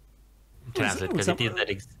translate because it is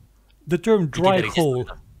that the term dry hole.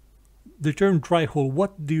 The term dry hole.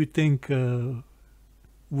 What do you think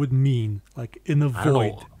would mean? Like in a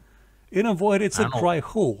void. In a void, it's a dry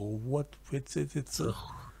hole. What it's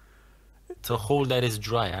a hole that is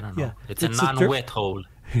dry. I don't know. Yeah, it's a non-wet hole.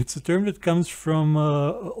 It's a term that comes from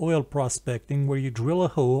oil prospecting, where you drill a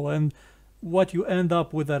hole and what you end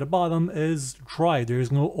up with at the bottom is dry. There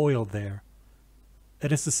is no oil there.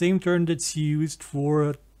 And it's the same term that's used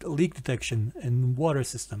for leak detection in water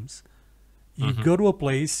systems. You go to a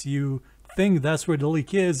place, you think that's where the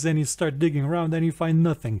leak is, then you start digging around and you find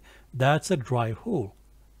nothing. That's a dry hole.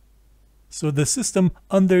 So the system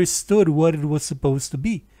understood what it was supposed to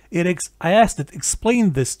be. I asked it,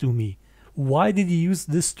 explain this to me. Why did you use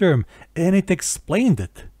this term? And it explained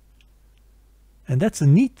it. And that's a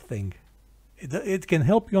neat thing. It can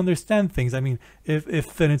help you understand things. I mean,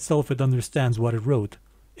 if in itself it understands what it wrote.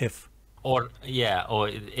 If. And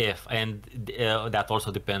that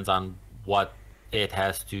also depends on what it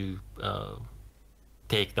has to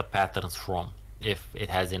take the patterns from, if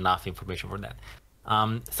it has enough information for that.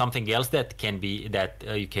 Something else that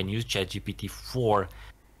you can use ChatGPT for,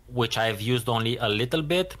 which I've used only a little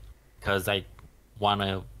bit because I want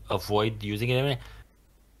to avoid using it,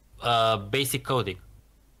 basic coding.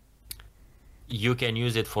 You can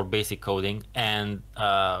use it for basic coding, and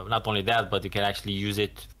not only that, but you can actually use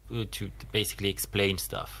it to basically explain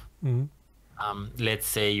stuff. Let's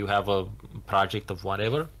say you have a project of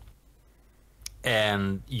whatever,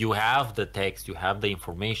 and you have the text, you have the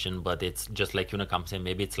information, but it's just like Unicom saying,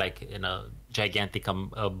 maybe it's like in a gigantic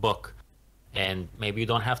book, and maybe you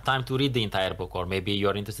don't have time to read the entire book, or maybe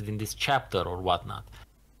you're interested in this chapter or whatnot.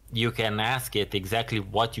 You can ask it exactly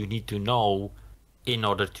what you need to know in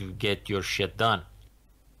order to get your shit done.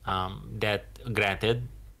 That granted,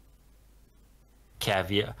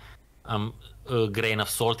 caveat, a grain of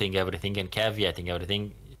salting everything and caveating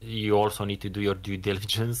everything, you also need to do your due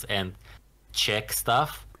diligence and check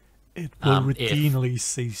stuff. It will routinely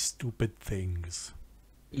say stupid things.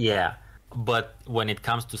 Yeah, but when it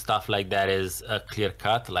comes to stuff like that is a clear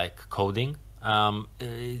cut, like coding,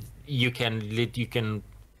 you can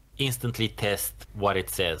instantly test what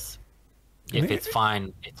it says. If it's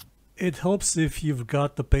fine, it helps if you've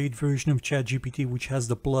got the paid version of ChatGPT, which has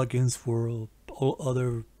the plugins for all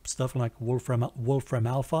other stuff like Wolfram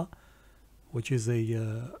Alpha, which is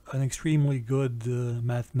an extremely good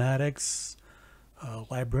mathematics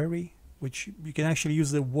library, which you can actually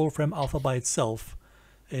use the Wolfram Alpha by itself.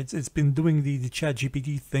 It's been doing the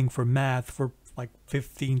ChatGPT thing for math for like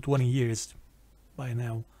 15-20 years by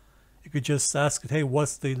now. You could just ask it, hey,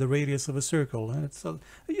 what's the radius of a circle? And it's,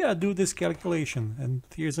 yeah, do this calculation. And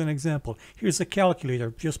here's an example. Here's a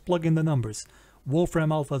calculator. Just plug in the numbers.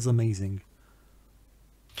 Wolfram Alpha is amazing.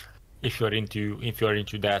 If you're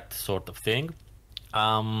into that sort of thing,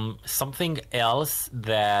 something else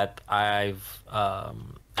that I've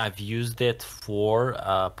used it for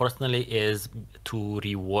personally is to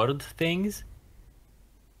reword things,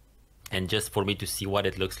 and just for me to see what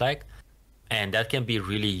it looks like. And that can be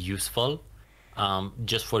really useful,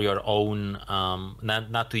 just for your own,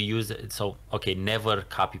 not to use it. So, okay, never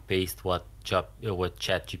copy paste what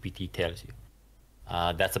ChatGPT tells you.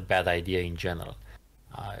 That's a bad idea in general.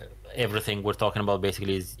 Everything we're talking about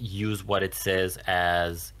basically is use what it says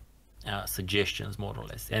as suggestions, more or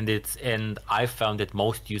less. And I found it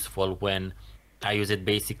most useful when I use it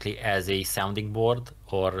basically as a sounding board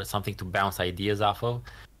or something to bounce ideas off of.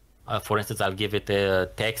 For instance, I'll give it a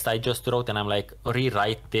text I just wrote, and I'm like,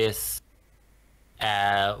 rewrite this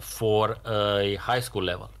for a high school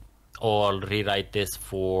level, or rewrite this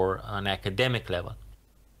for an academic level.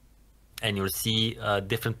 And you'll see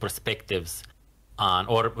different perspectives on,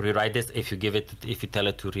 or rewrite this if you tell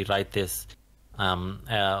it to rewrite this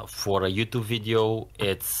for a YouTube video.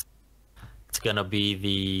 It's gonna be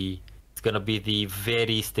the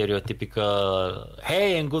very stereotypical,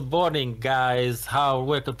 hey and good morning guys,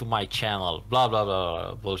 welcome to my channel, blah blah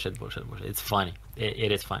blah, bullshit. It's funny.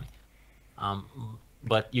 It is funny.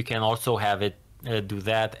 But you can also have it do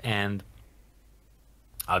that, and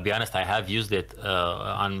I'll be honest, I have used it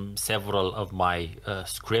on several of my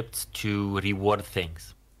scripts to reword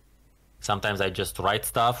things. Sometimes I just write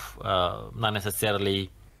stuff, not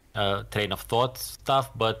necessarily train of thought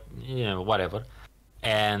stuff, but whatever.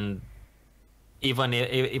 And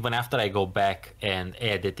even after I go back and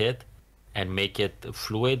edit it and make it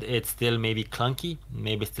fluid, it's still maybe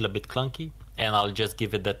still a bit clunky. And I'll just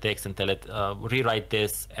give it the text and tell it, rewrite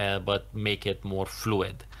this, but make it more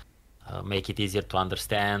fluid. Make it easier to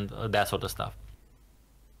understand, that sort of stuff.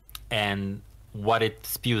 And what it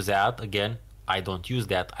spews out, again, I don't use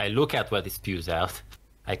that. I look at what it spews out,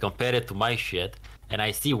 I compare it to my shit, and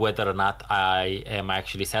I see whether or not I am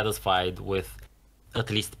actually satisfied with at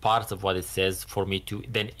least parts of what it says for me to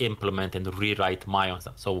then implement and rewrite my own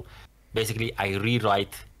stuff. So basically, I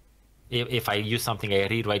rewrite, if I use something, I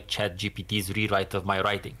rewrite ChatGPT's rewrite of my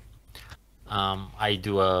writing. I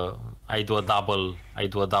do a double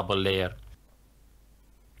layer.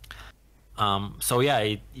 So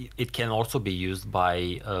yeah, it can also be used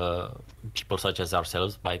by people such as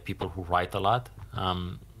ourselves, by people who write a lot,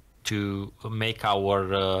 to make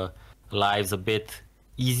our lives a bit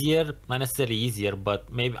easier, not necessarily easier,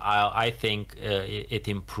 but maybe I think it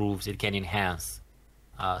improves, it can enhance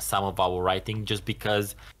some of our writing, just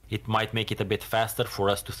because it might make it a bit faster for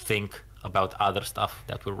us to think about other stuff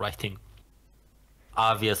that we're writing.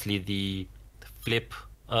 Obviously, the flip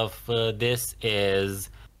of this is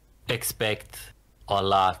expect a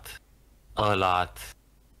lot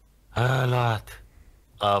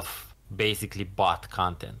of basically bot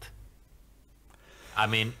content. I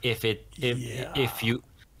mean, if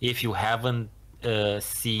you haven't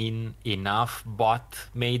seen enough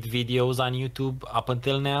bot-made videos on YouTube up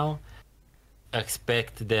until now,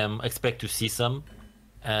 expect to see some.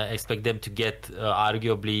 Expect them to get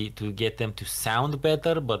them to sound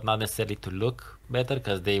better, but not necessarily to look better,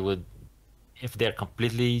 because they would, if they're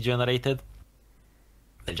completely generated,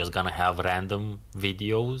 they're just gonna have random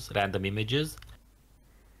videos, random images,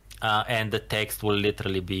 and the text will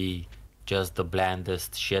literally be just the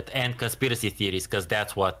blandest shit and conspiracy theories, because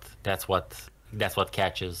that's what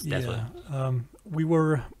catches. We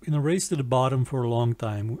were in a race to the bottom for a long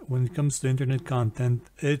time. When it comes to internet content,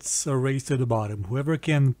 it's a race to the bottom. Whoever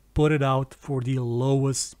can put it out for the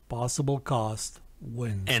lowest possible cost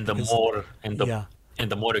wins. And the more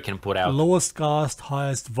you can put out. Lowest cost,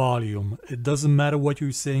 highest volume. It doesn't matter what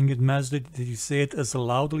you're saying. It matters that you say it as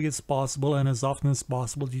loudly as possible and as often as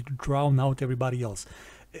possible to drown out everybody else.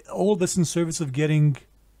 All this in service of getting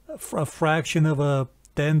a fraction of a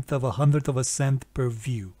tenth of a hundredth of a cent per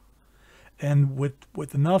view. And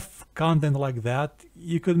with enough content like that,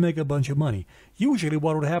 you could make a bunch of money. Usually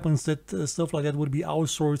what would happen is that stuff like that would be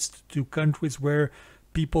outsourced to countries where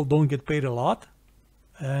people don't get paid a lot.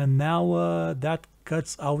 And now that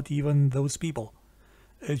cuts out even those people.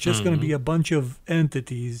 It's just going to be a bunch of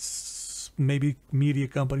entities, maybe media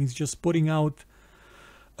companies, just putting out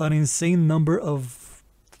an insane number of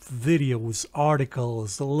videos,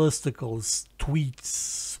 articles, listicles,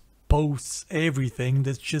 tweets, posts, everything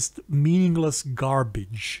that's just meaningless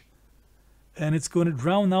garbage. And it's going to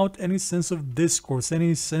drown out any sense of discourse,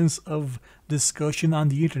 any sense of discussion on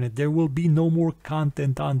the internet. There will be no more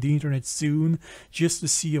content on the internet soon, just a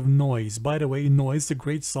sea of noise. By the way, Noise, the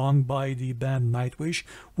great song by the band Nightwish,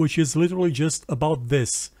 which is literally just about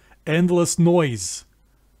this. Endless noise.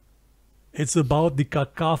 It's about the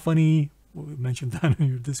cacophony, we mentioned that in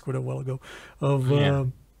your Discord a while ago,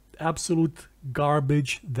 of absolute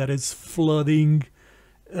garbage that is flooding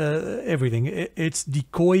everything. It's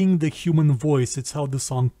decoying the human voice. It's how the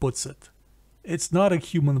song puts it. It's not a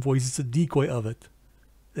human voice, it's a decoy of it.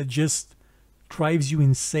 It just drives you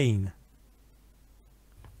insane.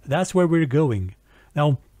 That's where we're going.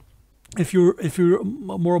 Now, if you're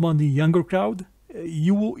more among the younger crowd,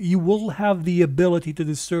 you will have the ability to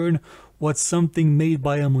discern what's something made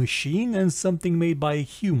by a machine and something made by a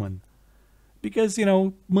human. because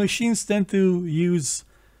machines tend to use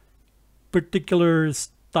particular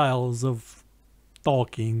styles of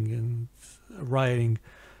talking and writing.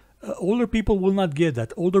 Older people will not get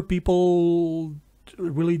that. Older people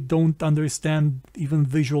really don't understand even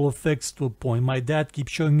visual effects to a point. My dad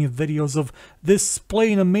keeps showing me videos of this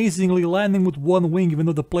plane amazingly landing with one wing, even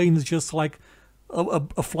though the plane is just like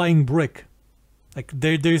a flying brick. Like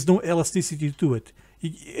there's no elasticity to it.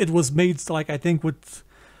 It was made like, I think, with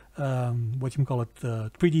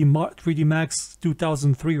 3D Max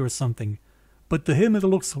 2003 or something. But to him it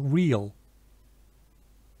looks real.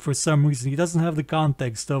 For some reason he doesn't have the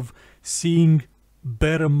context of seeing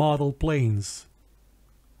better model planes.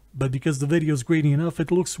 But because the video is grainy enough,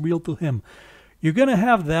 it looks real to him. You're gonna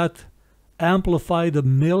have that amplified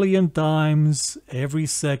 1,000,000 times every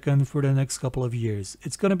second for the next couple of years.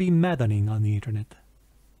 It's gonna be maddening on the internet.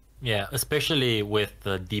 Yeah, especially with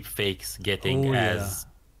the deep fakes getting as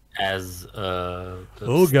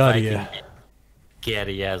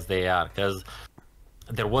scary as they are. Because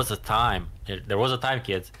there was a time,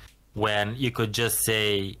 kids, when you could just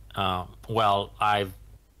say, well, I've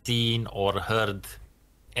seen or heard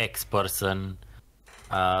X person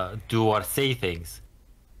do or say things.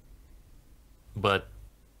 But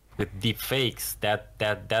with deep fakes,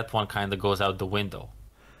 that one kind of goes out the window.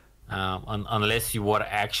 Unless you were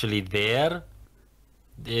actually there,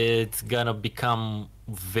 it's gonna become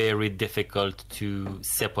very difficult to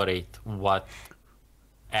separate what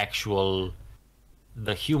actual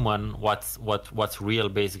the human, what's real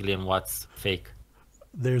basically, and what's fake.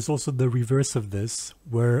 There's also the reverse of this,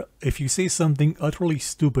 where if you say something utterly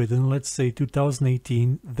stupid in, let's say,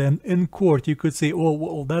 2018, then in court you could say, oh,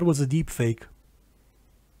 well, that was a deep fake.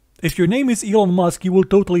 If your name is Elon Musk, you will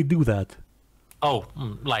totally do that. Oh,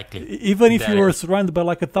 likely. Even if you were surrounded by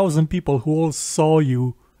like 1,000 people who all saw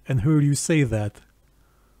you and heard you say that.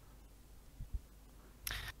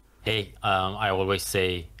 Hey, I always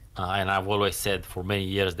say, and I've always said for many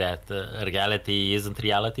years, that reality isn't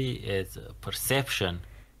reality, it's perception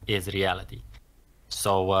is reality.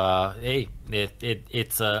 So, hey,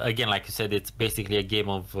 it's again, like you said, it's basically a game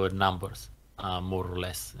of numbers, more or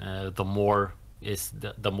less. The more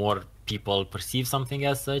people perceive something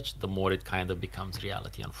as such, the more it kind of becomes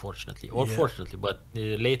reality, unfortunately, or fortunately. But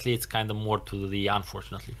lately, it's kind of more to the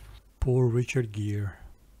unfortunately. Poor Richard Gere.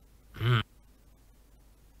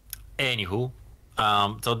 Anywho,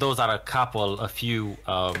 so those are a few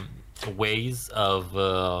ways of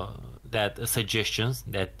suggestions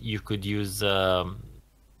that you could use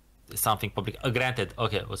something public. Granted,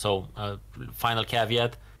 okay. So final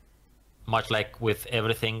caveat: much like with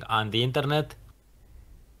everything on the internet,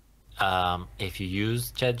 if you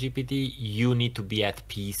use ChatGPT, you need to be at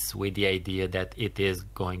peace with the idea that it is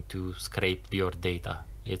going to scrape your data.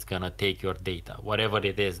 It's gonna take your data, whatever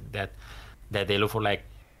it is that they look for. Like,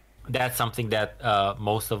 that's something that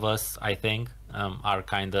most of us, I think, are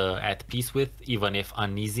kind of at peace with, even if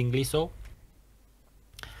uneasingly so,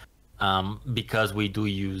 because we do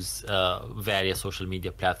use various social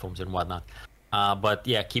media platforms and whatnot. But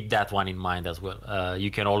yeah, keep that one in mind as well.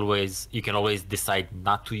 You can always decide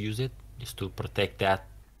not to use it, just to protect that,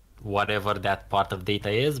 whatever that part of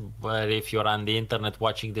data is. But if you're on the internet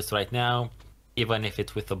watching this right now, even if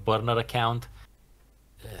it's with a burner account.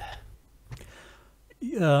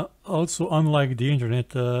 Also, unlike the internet,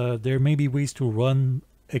 there may be ways to run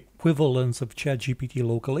equivalents of ChatGPT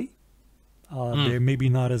locally. They're maybe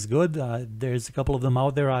not as good. There's a couple of them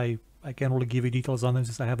out there. I can't really give you details on them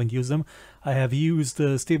since I haven't used them. I have used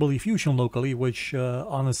Stable Diffusion locally, which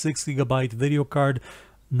on a 6 GB video card,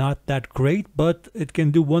 not that great, but it can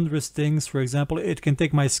do wondrous things. For example, it can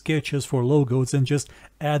take my sketches for logos and just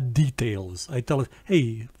add details. I tell it,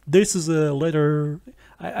 hey, this is a letter.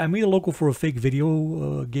 I made a logo for a fake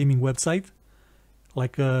video gaming website,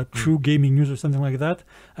 like True Gaming News or something like that.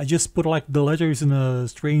 I just put like the letters in a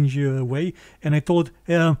strange way, and I told,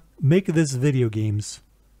 make this video games.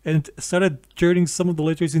 And it started turning some of the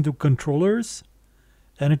letters into controllers,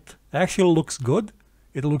 and it actually looks good.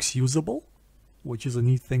 It looks usable, which is a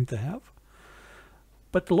neat thing to have.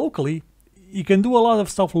 But locally, you can do a lot of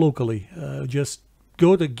stuff locally. Just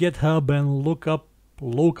go to GitHub and look up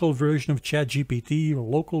local version of ChatGPT, or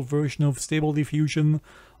local version of Stable Diffusion,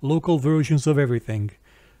 local versions of everything.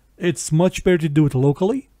 It's much better to do it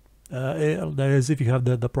locally, that is if you have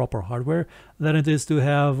the proper hardware, than it is to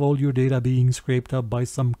have all your data being scraped up by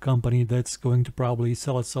some company that's going to probably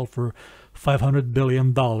sell itself for $500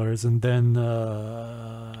 billion and then,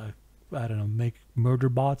 I don't know, make murder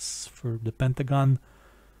bots for the Pentagon.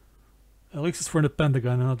 At least it's for the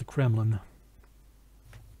Pentagon and not the Kremlin.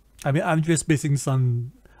 I mean, I'm just basing this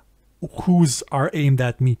on whose are aimed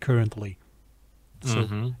at me currently.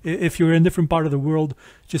 So if you're in a different part of the world,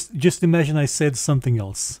 just imagine I said something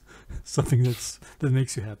else, something that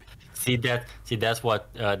makes you happy. That's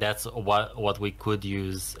what we could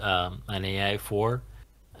use an AI for.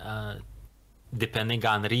 Depending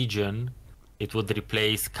on region, it would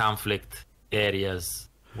replace conflict areas.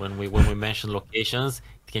 When we mention locations,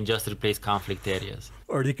 it can just replace conflict areas.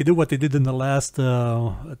 Or they could do what they did in the last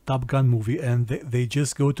Top Gun movie, and they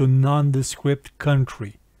just go to nondescript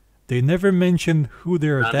country. They never mention who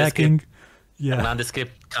they're attacking. Yeah,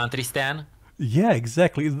 nondescript country, Stan. Yeah,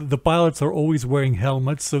 exactly. The pilots are always wearing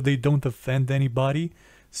helmets so they don't offend anybody.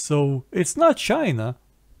 So it's not China.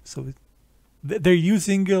 So they're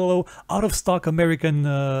using out of stock American,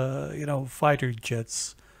 fighter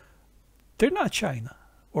jets. They're not China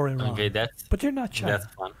or Iran. Okay, but they're not China. That's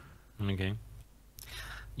fun. Okay.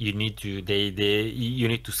 You need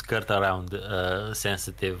to skirt around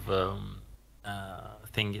sensitive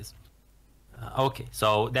things. Okay,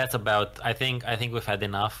 so that's about. I think we've had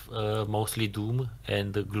enough. Mostly doom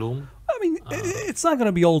and gloom. I mean, it's not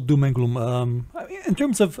gonna be all doom and gloom. I mean, in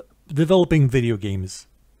terms of developing video games,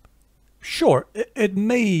 sure, it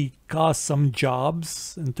may cost some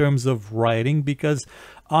jobs in terms of writing, because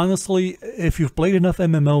honestly, if you've played enough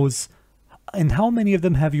MMOs, and how many of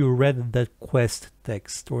them have you read the quest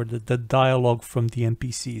text or the dialogue from the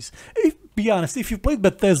NPCs? Be honest, if you've played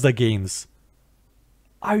Bethesda games,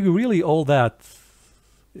 are you really all that,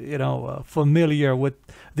 familiar with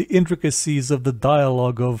the intricacies of the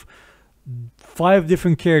dialogue of 5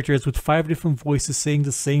 different characters with 5 different voices saying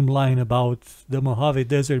the same line about the Mojave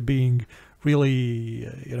Desert being really,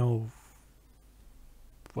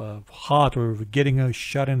 hot, or getting a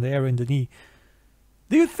shot in the air in the knee?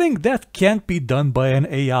 Do you think that can't be done by an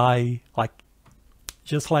AI,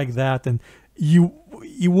 just like that, and you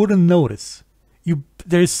wouldn't notice?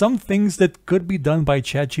 There's some things that could be done by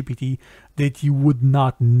ChatGPT that you would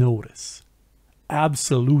not notice,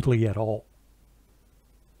 absolutely at all.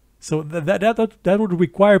 So that would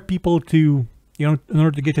require people to, in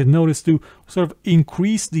order to get it noticed, to sort of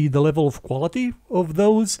increase the level of quality of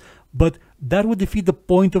those, but that would defeat the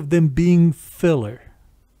point of them being filler.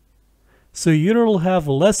 So you either will have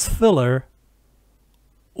less filler,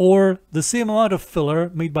 or the same amount of filler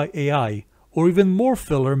made by AI, or even more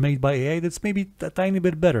filler made by AI that's maybe a tiny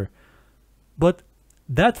bit better. But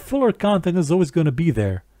that filler content is always going to be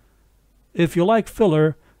there. If you like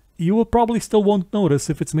filler, you will probably still won't notice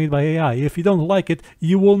if it's made by AI. If you don't like it,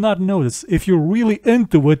 you will not notice. If you're really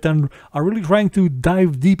into it and are really trying to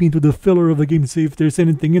dive deep into the filler of the game to see if there's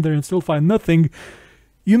anything in there and still find nothing,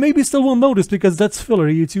 you maybe still won't notice, because that's filler.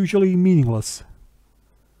 It's usually meaningless.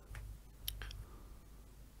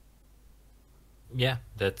 Yeah,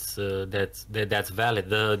 that's valid.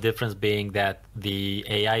 The difference being that the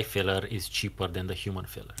AI filler is cheaper than the human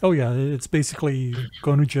filler. Oh yeah, it's basically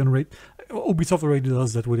going to generate. Ubisoft already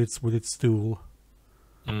does that with its tool.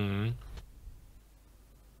 Mm-hmm.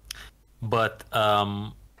 But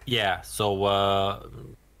yeah, so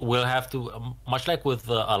we'll have to, much like with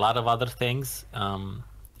a lot of other things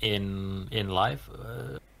in life,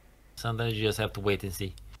 sometimes you just have to wait and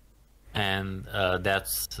see. And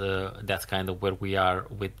that's kind of where we are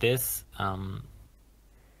with this.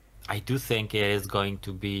 I do think it is going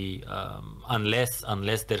to be,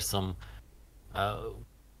 unless there's some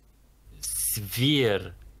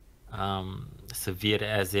severe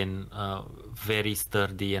as in very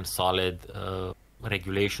sturdy and solid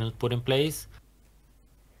regulations put in place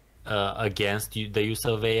against the use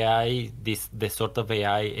of AI, this sort of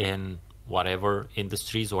AI in whatever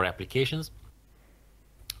industries or applications.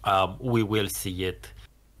 We will see it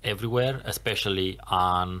everywhere, especially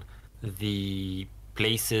on the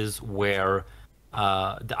places where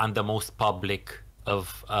on the most public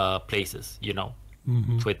of places,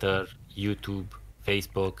 Twitter, YouTube,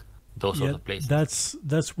 Facebook, those sort of places.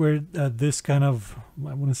 That's where this kind of,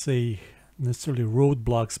 I wouldn't say necessarily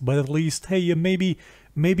roadblocks, but at least, hey, maybe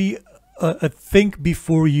think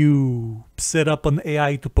before you set up an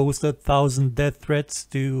AI to post 1,000 death threats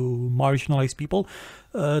to marginalized people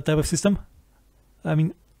type of system. I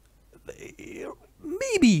mean,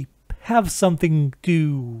 maybe have something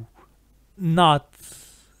to not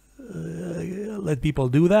let people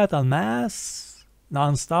do that en masse,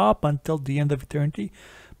 non-stop until the end of eternity,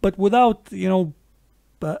 but without,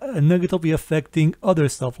 negatively affecting other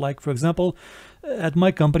stuff. Like, for example, at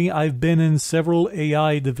my company, I've been in several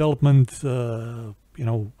AI development,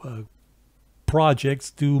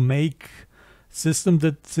 projects to make systems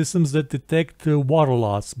that detect water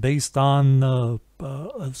loss based on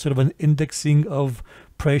sort of an indexing of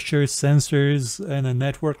pressure sensors in a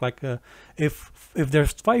network. Like if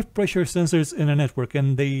there's 5 pressure sensors in a network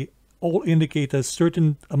and they all indicate a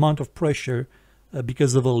certain amount of pressure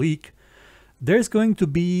because of a leak, there's going to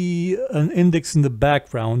be an index in the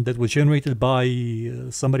background that was generated by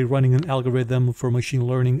somebody running an algorithm for machine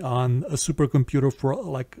learning on a supercomputer for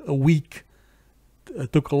like a week.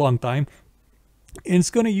 It took a long time. And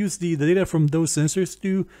it's going to use the data from those sensors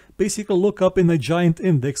to basically look up in a giant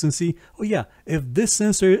index and see, oh yeah, if this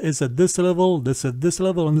sensor is at this level, this at this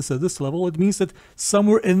level, and this at this level, it means that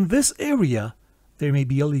somewhere in this area there may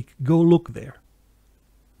be a leak. Go look there.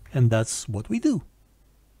 And that's what we do.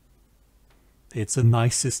 It's a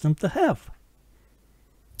nice system to have.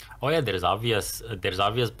 Oh yeah, there's obvious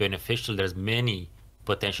beneficial. There's many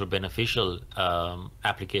potential beneficial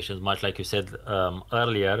applications. Much like you said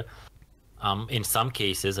earlier, in some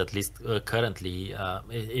cases, at least currently,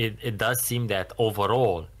 it does seem that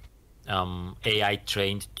overall, AI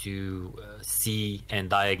trained to see and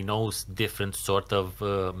diagnose different sort of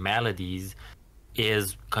maladies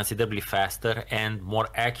is considerably faster and more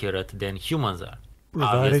accurate than humans are.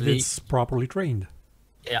 Provided Obviously, it's properly trained.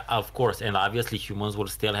 yeah, of course, and obviously humans will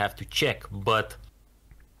still have to check, but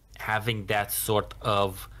having that sort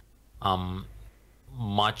of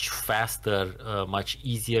much faster, much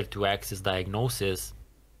easier to access diagnosis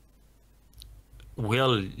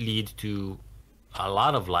will lead to a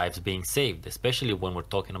lot of lives being saved, especially when we're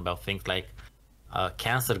talking about things like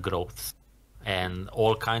cancer growths and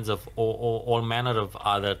all kinds of all manner of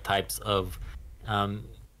other types of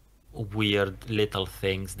weird little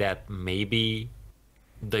things that maybe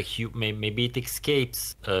maybe it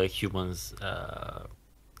escapes humans'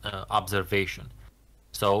 observation.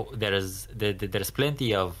 So there's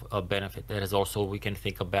plenty of benefit. There is also, we can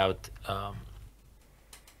think about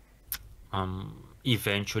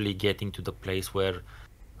eventually getting to the place where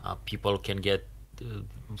people can get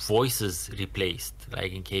voices replaced,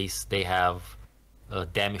 like in case they have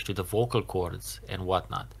damage to the vocal cords and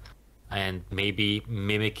whatnot, and maybe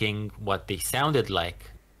mimicking what they sounded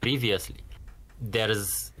like previously.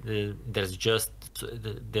 There's just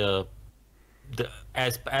the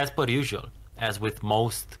as per usual, as with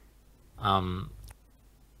most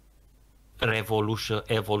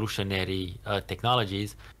evolutionary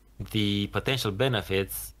technologies, the potential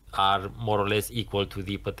benefits are more or less equal to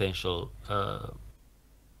the potential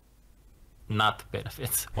not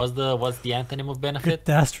benefits. What's the antonym of benefit?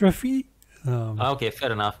 Catastrophe? Okay,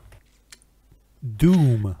 fair enough.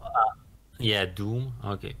 Doom. Yeah, doom.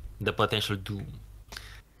 Okay, the potential doom.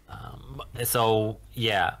 So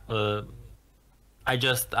yeah,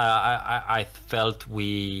 I felt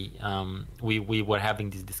we were having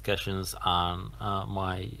these discussions on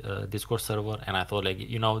my Discord server, and I thought, like,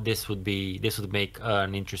 this would make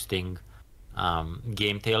an interesting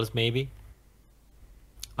GameTales, maybe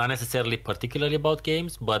not necessarily particularly about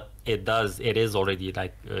games, but it is already,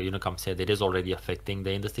 like Unicom said, it is already affecting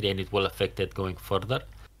the industry, and it will affect it going further,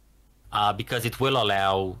 because it will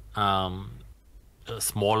allow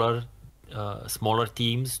smaller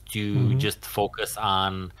teams to just focus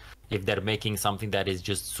on, if they're making something that is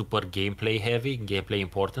just super gameplay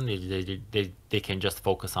important, they can just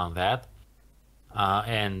focus on that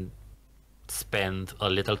and spend a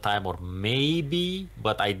little time, or maybe,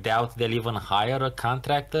 but I doubt they'll even hire a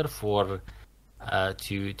contractor for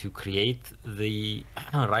to create the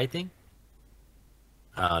writing.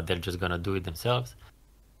 They're just gonna do it themselves.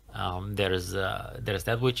 There's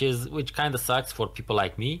that, which kind of sucks for people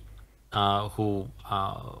like me, who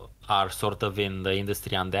are sort of in the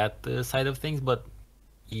industry on that side of things, but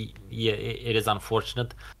yeah, it is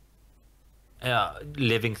unfortunate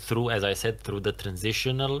living through, as I said, through the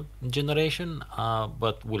transitional generation,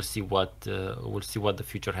 but we'll see what the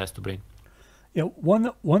future has to bring. Yeah,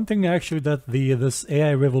 one thing actually that this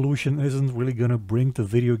AI revolution isn't really gonna bring to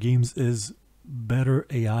video games is better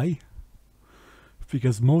AI.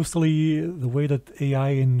 Because mostly the way that AI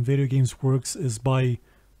in video games works is by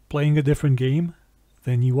playing a different game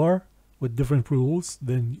than you are, with different rules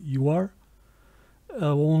than you are.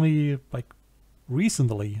 Only like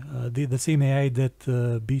recently, the same AI that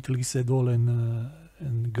beat Lee Sedol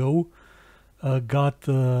in Go got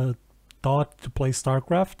taught to play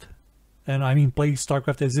StarCraft. And I mean play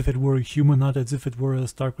StarCraft as if it were a human, not as if it were a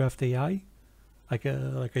StarCraft AI, like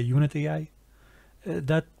a unit AI.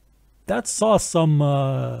 That saw some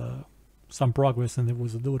progress, and it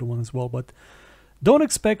was a little one as well. But don't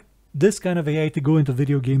expect this kind of AI to go into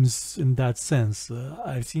video games in that sense.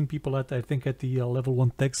 I've seen people at the Level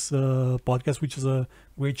 1 Techs podcast, which is a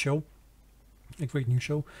great show, a great new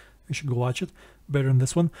show. You should go watch it. Better than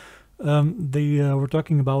this one. They were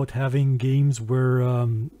talking about having games where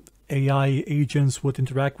AI agents would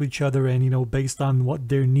interact with each other, and based on what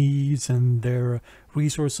their needs and their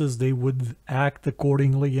resources, they would act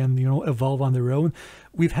accordingly and evolve on their own.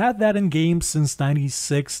 We've had that in games since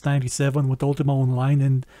 96, 97 with Ultima Online,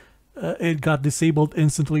 and it got disabled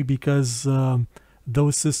instantly because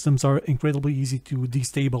those systems are incredibly easy to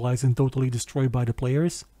destabilize and totally destroy by the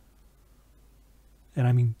players. And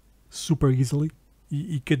I mean, super easily.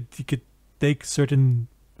 You could take certain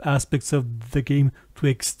aspects of the game to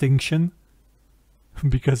extinction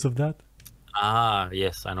because of that. Ah,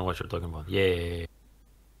 yes, I know what you're talking about. Yeah.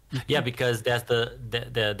 Yeah, because that's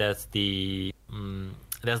the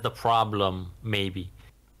problem. Maybe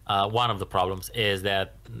one of the problems is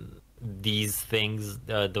that these things,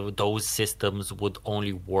 those systems, would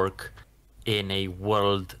only work in a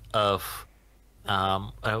world of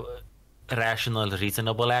rational,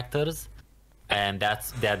 reasonable actors. And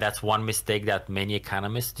that's one mistake that many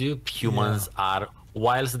economists do. Humans are,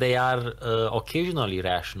 whilst they are occasionally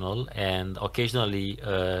rational and occasionally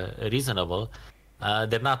reasonable,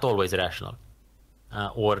 they're not always rational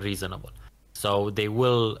or reasonable. So they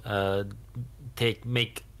will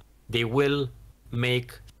make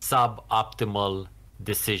suboptimal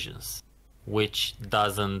decisions, which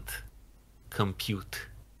doesn't compute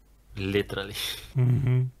literally.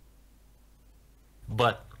 Mm-hmm.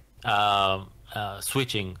 But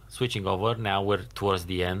switching over, now we're towards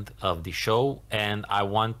the end of the show, and I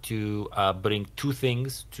want to bring two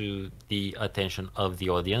things to the attention of the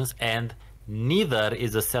audience, and neither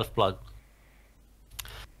is a self-plug.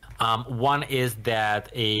 One is that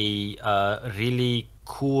a really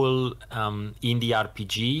cool indie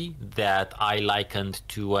RPG that I likened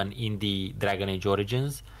to an indie Dragon Age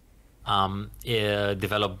Origins,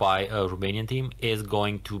 developed by a Romanian team, is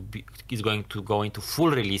going to go into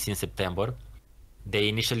full release in September. They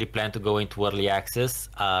initially planned to go into early access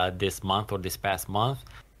this month or this past month,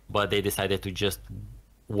 but they decided to just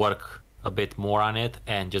work a bit more on it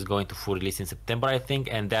and just go into full release in September, I think.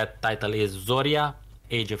 And that title is Zoria: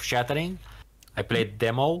 Age of Shattering. I played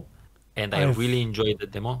demo, and I really enjoyed the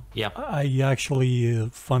demo. Yeah, I actually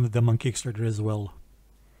funded them on Kickstarter as well.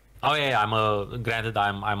 Oh yeah, I'm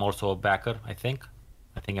also a backer. I think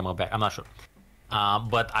I'm a backer. I'm not sure,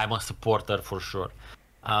 but I'm a supporter for sure.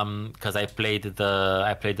 Because I played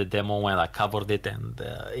the demo and I covered it, and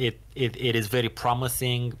it is very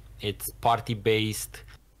promising. It's party based,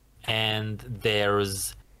 and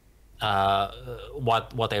there's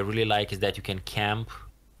what I really like is that you can camp.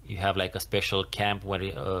 You have like a special camp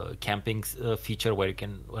camping feature where you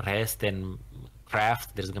can rest and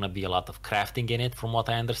craft. There's gonna be a lot of crafting in it, from what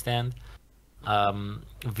I understand.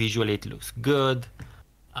 Visually, it looks good.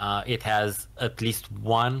 It has at least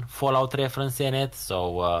one Fallout reference in it,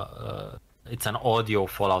 so it's an audio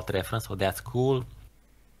Fallout reference, so that's cool.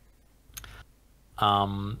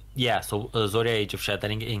 So Zoria: Age of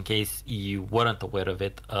Shattering, in case you weren't aware of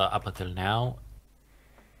it up until now,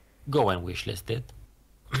 go and wishlist it.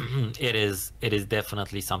 It is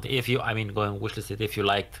definitely something. Go and wishlist it if you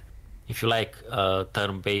like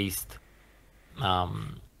turn-based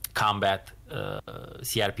combat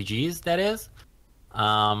CRPGs, that is.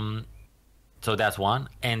 So that's one.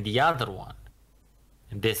 And the other one,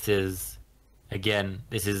 and this is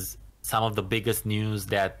some of the biggest news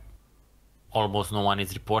that almost no one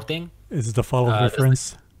is reporting. Is it the Fallout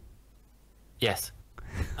reference? Yes.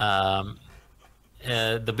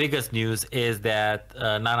 The biggest news is that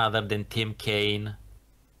none other than Tim Kaine,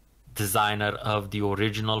 designer of the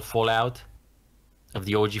original Fallout, of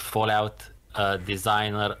the OG Fallout,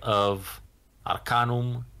 designer of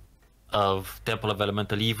Arcanum, of Temple of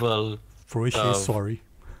Elemental Evil, for which he's sorry.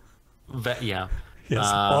 Yeah. Yes,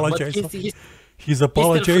 apologize. He's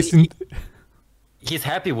apologizing. He's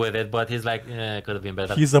happy with it, but he's like, it could have been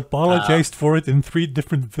better. He's apologized for it in 3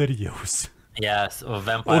 different videos. Yes,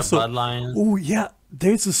 Vampire Bloodlines. Oh yeah,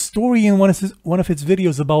 there's a story in one of his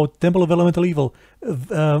videos about Temple of Elemental Evil.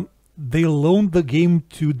 They loaned the game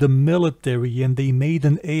to the military and they made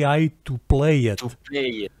an AI to play it.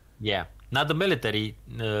 Yeah. Not the military.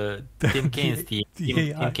 Tim Kaine's team.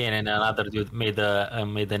 Tim Kaine and another dude made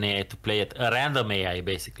an AI to play it. A random AI,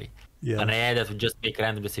 basically. Yeah. An AI that would just make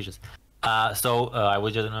random decisions. I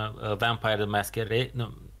was just Vampire the Masquerade.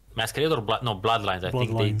 No, Masquerade or Bloodlines. I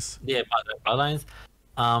think Bloodlines.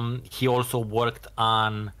 He also worked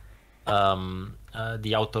on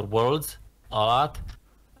the Outer Worlds a lot.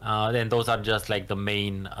 And those are just like the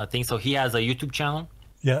main things. So he has a YouTube channel.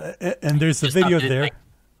 Yeah, and there's a video there.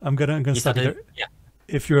 I'm gonna stop there. Yeah.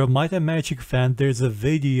 If you're a Might and Magic fan, there's a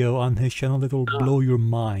video on his channel that will blow your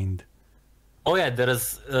mind. Oh yeah, there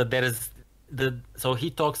is so he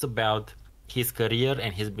talks about his career,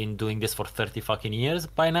 and he's been doing this for 30 fucking years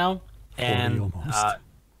by now. 40 And almost.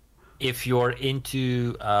 if you're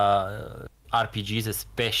into RPGs,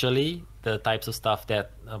 especially the types of stuff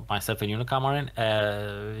that myself and Unicom are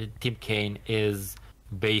in, Tim Kaine is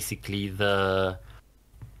basically the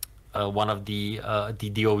one of the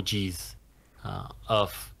OGs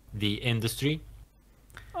of the industry.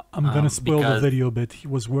 I'm gonna spoil the because- video a bit. He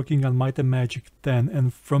was working on Might and Magic 10,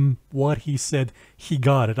 and from what he said, he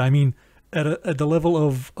got it. I mean, at the level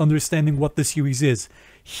of understanding what the series is,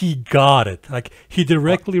 he got it. Like, he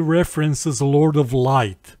directly references Lord of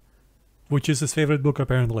Light, which is his favorite book,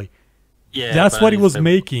 apparently. Yeah, That's what he apparently was it's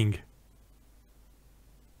making.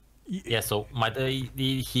 Yeah, so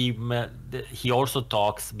he also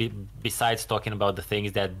talks, besides talking about the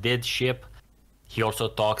things that did ship, he also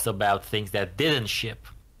talks about things that didn't ship,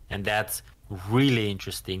 and that's really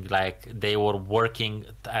interesting. Like, they were working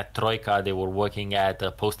at Troika, they were working at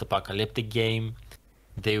a post-apocalyptic game.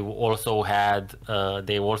 They also had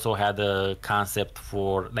a concept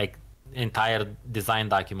for like entire design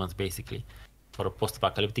documents basically for a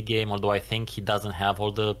post-apocalyptic game. Although I think he doesn't have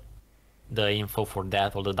all the info for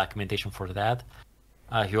that, all the documentation for that.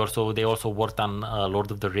 They also worked on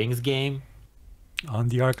Lord of the Rings game. On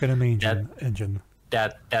the Arcanum engine.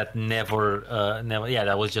 That never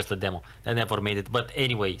that was just a demo. That never made it. But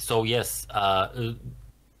anyway, so yes,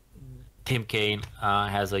 Tim Kaine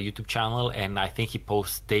has a YouTube channel, and I think he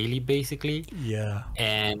posts daily basically. Yeah.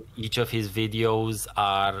 And each of his videos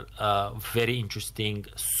are very interesting,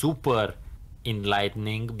 super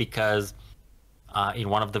enlightening, because in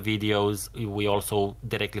one of the videos we also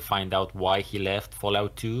directly find out why he left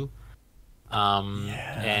Fallout 2,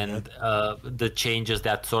 the changes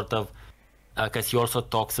that sort of, because he also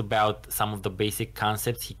talks about some of the basic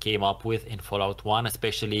concepts he came up with in Fallout 1,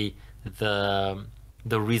 especially the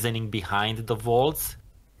reasoning behind the vaults,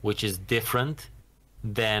 which is different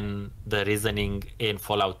than the reasoning in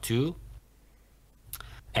Fallout 2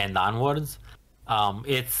 and onwards.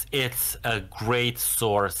 It's a great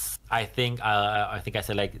source. I think I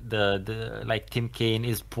said like Tim Kaine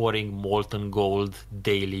is pouring molten gold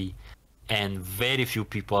daily, and very few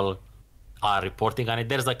people are reporting on it.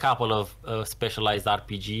 There's a couple of specialized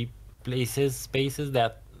RPG spaces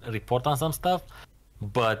that report on some stuff,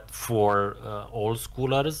 but for old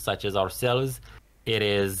schoolers such as ourselves, it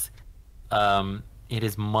is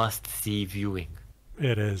must-see viewing.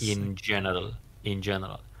 It is. In general.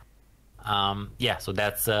 So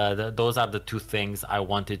that's those are the two things I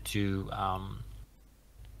wanted to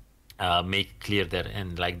make clear there,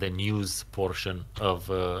 and like the news portion of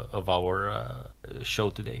our show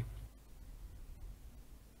today.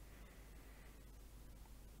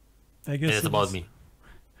 I guess it's about me.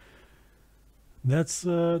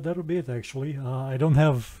 That'll be it actually. I don't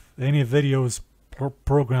have any videos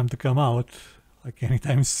programmed to come out like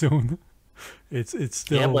anytime soon. It's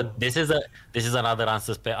still, yeah, but this is another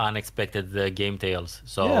unexpected GameTales.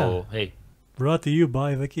 So yeah. Hey, brought to you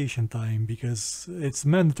by Vacation Time, because it's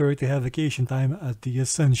mandatory to have vacation time at the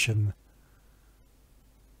ascension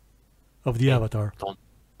of the Avatar.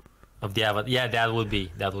 Yeah, that would be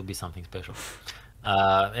something special.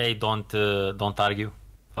 Hey, don't argue.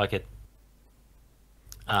 Fuck it.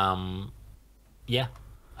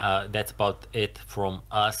 That's about it from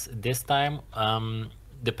us this time.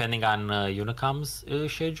 Depending on Unicom's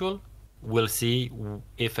schedule, we'll see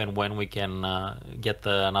if and when we can get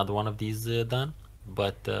another one of these done.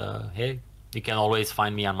 But hey, you can always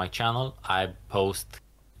find me on my channel. I post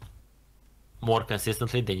more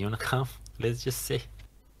consistently than Unicom, let's just say.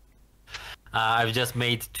 I just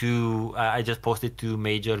posted 2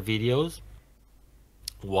 major videos.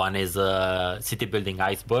 One is city building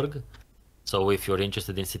iceberg. So if you're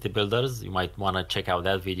interested in city builders, you might want to check out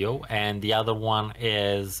that video. And the other one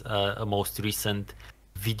is a most recent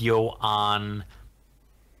video on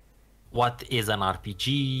what is an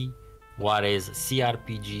RPG, what is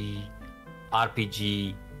CRPG,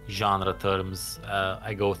 RPG genre terms.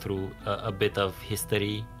 I go through a bit of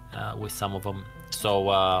history with some of them.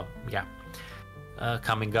 So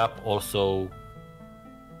coming up also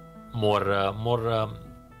more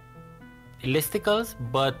listicles,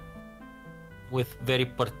 but with very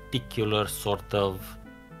particular sort of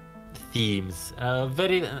themes.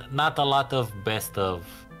 Not a lot of best of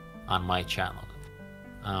on my channel,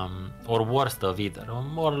 or worst of either.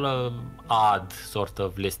 More odd sort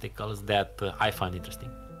of listicles that I find interesting.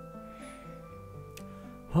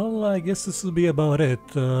 Well, I guess this will be about it.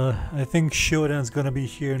 I think Shodan's gonna be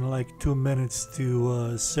here in like 2 minutes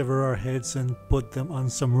to sever our heads and put them on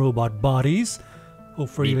some robot bodies.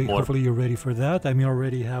 Hopefully you're ready for that. I mean, I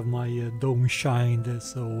already have my dome shined,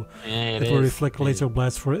 so it will reflect laser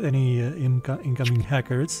blasts for any incoming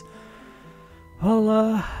hackers.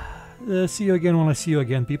 Well, see you again when I see you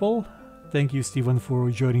again, people. Thank you, Stephen, for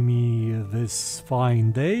joining me this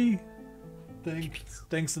fine day.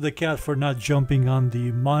 Thanks to the cat for not jumping on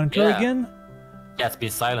the monitor again. Cat's been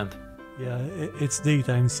silent. Yeah, it's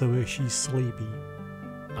daytime, so she's sleepy.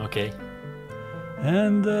 Okay.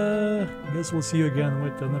 And I guess we'll see you again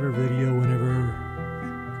with another video whenever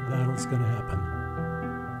that's gonna happen.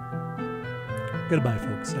 Goodbye,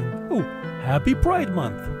 folks, and happy Pride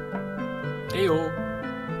Month! Heyo!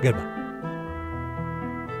 Goodbye.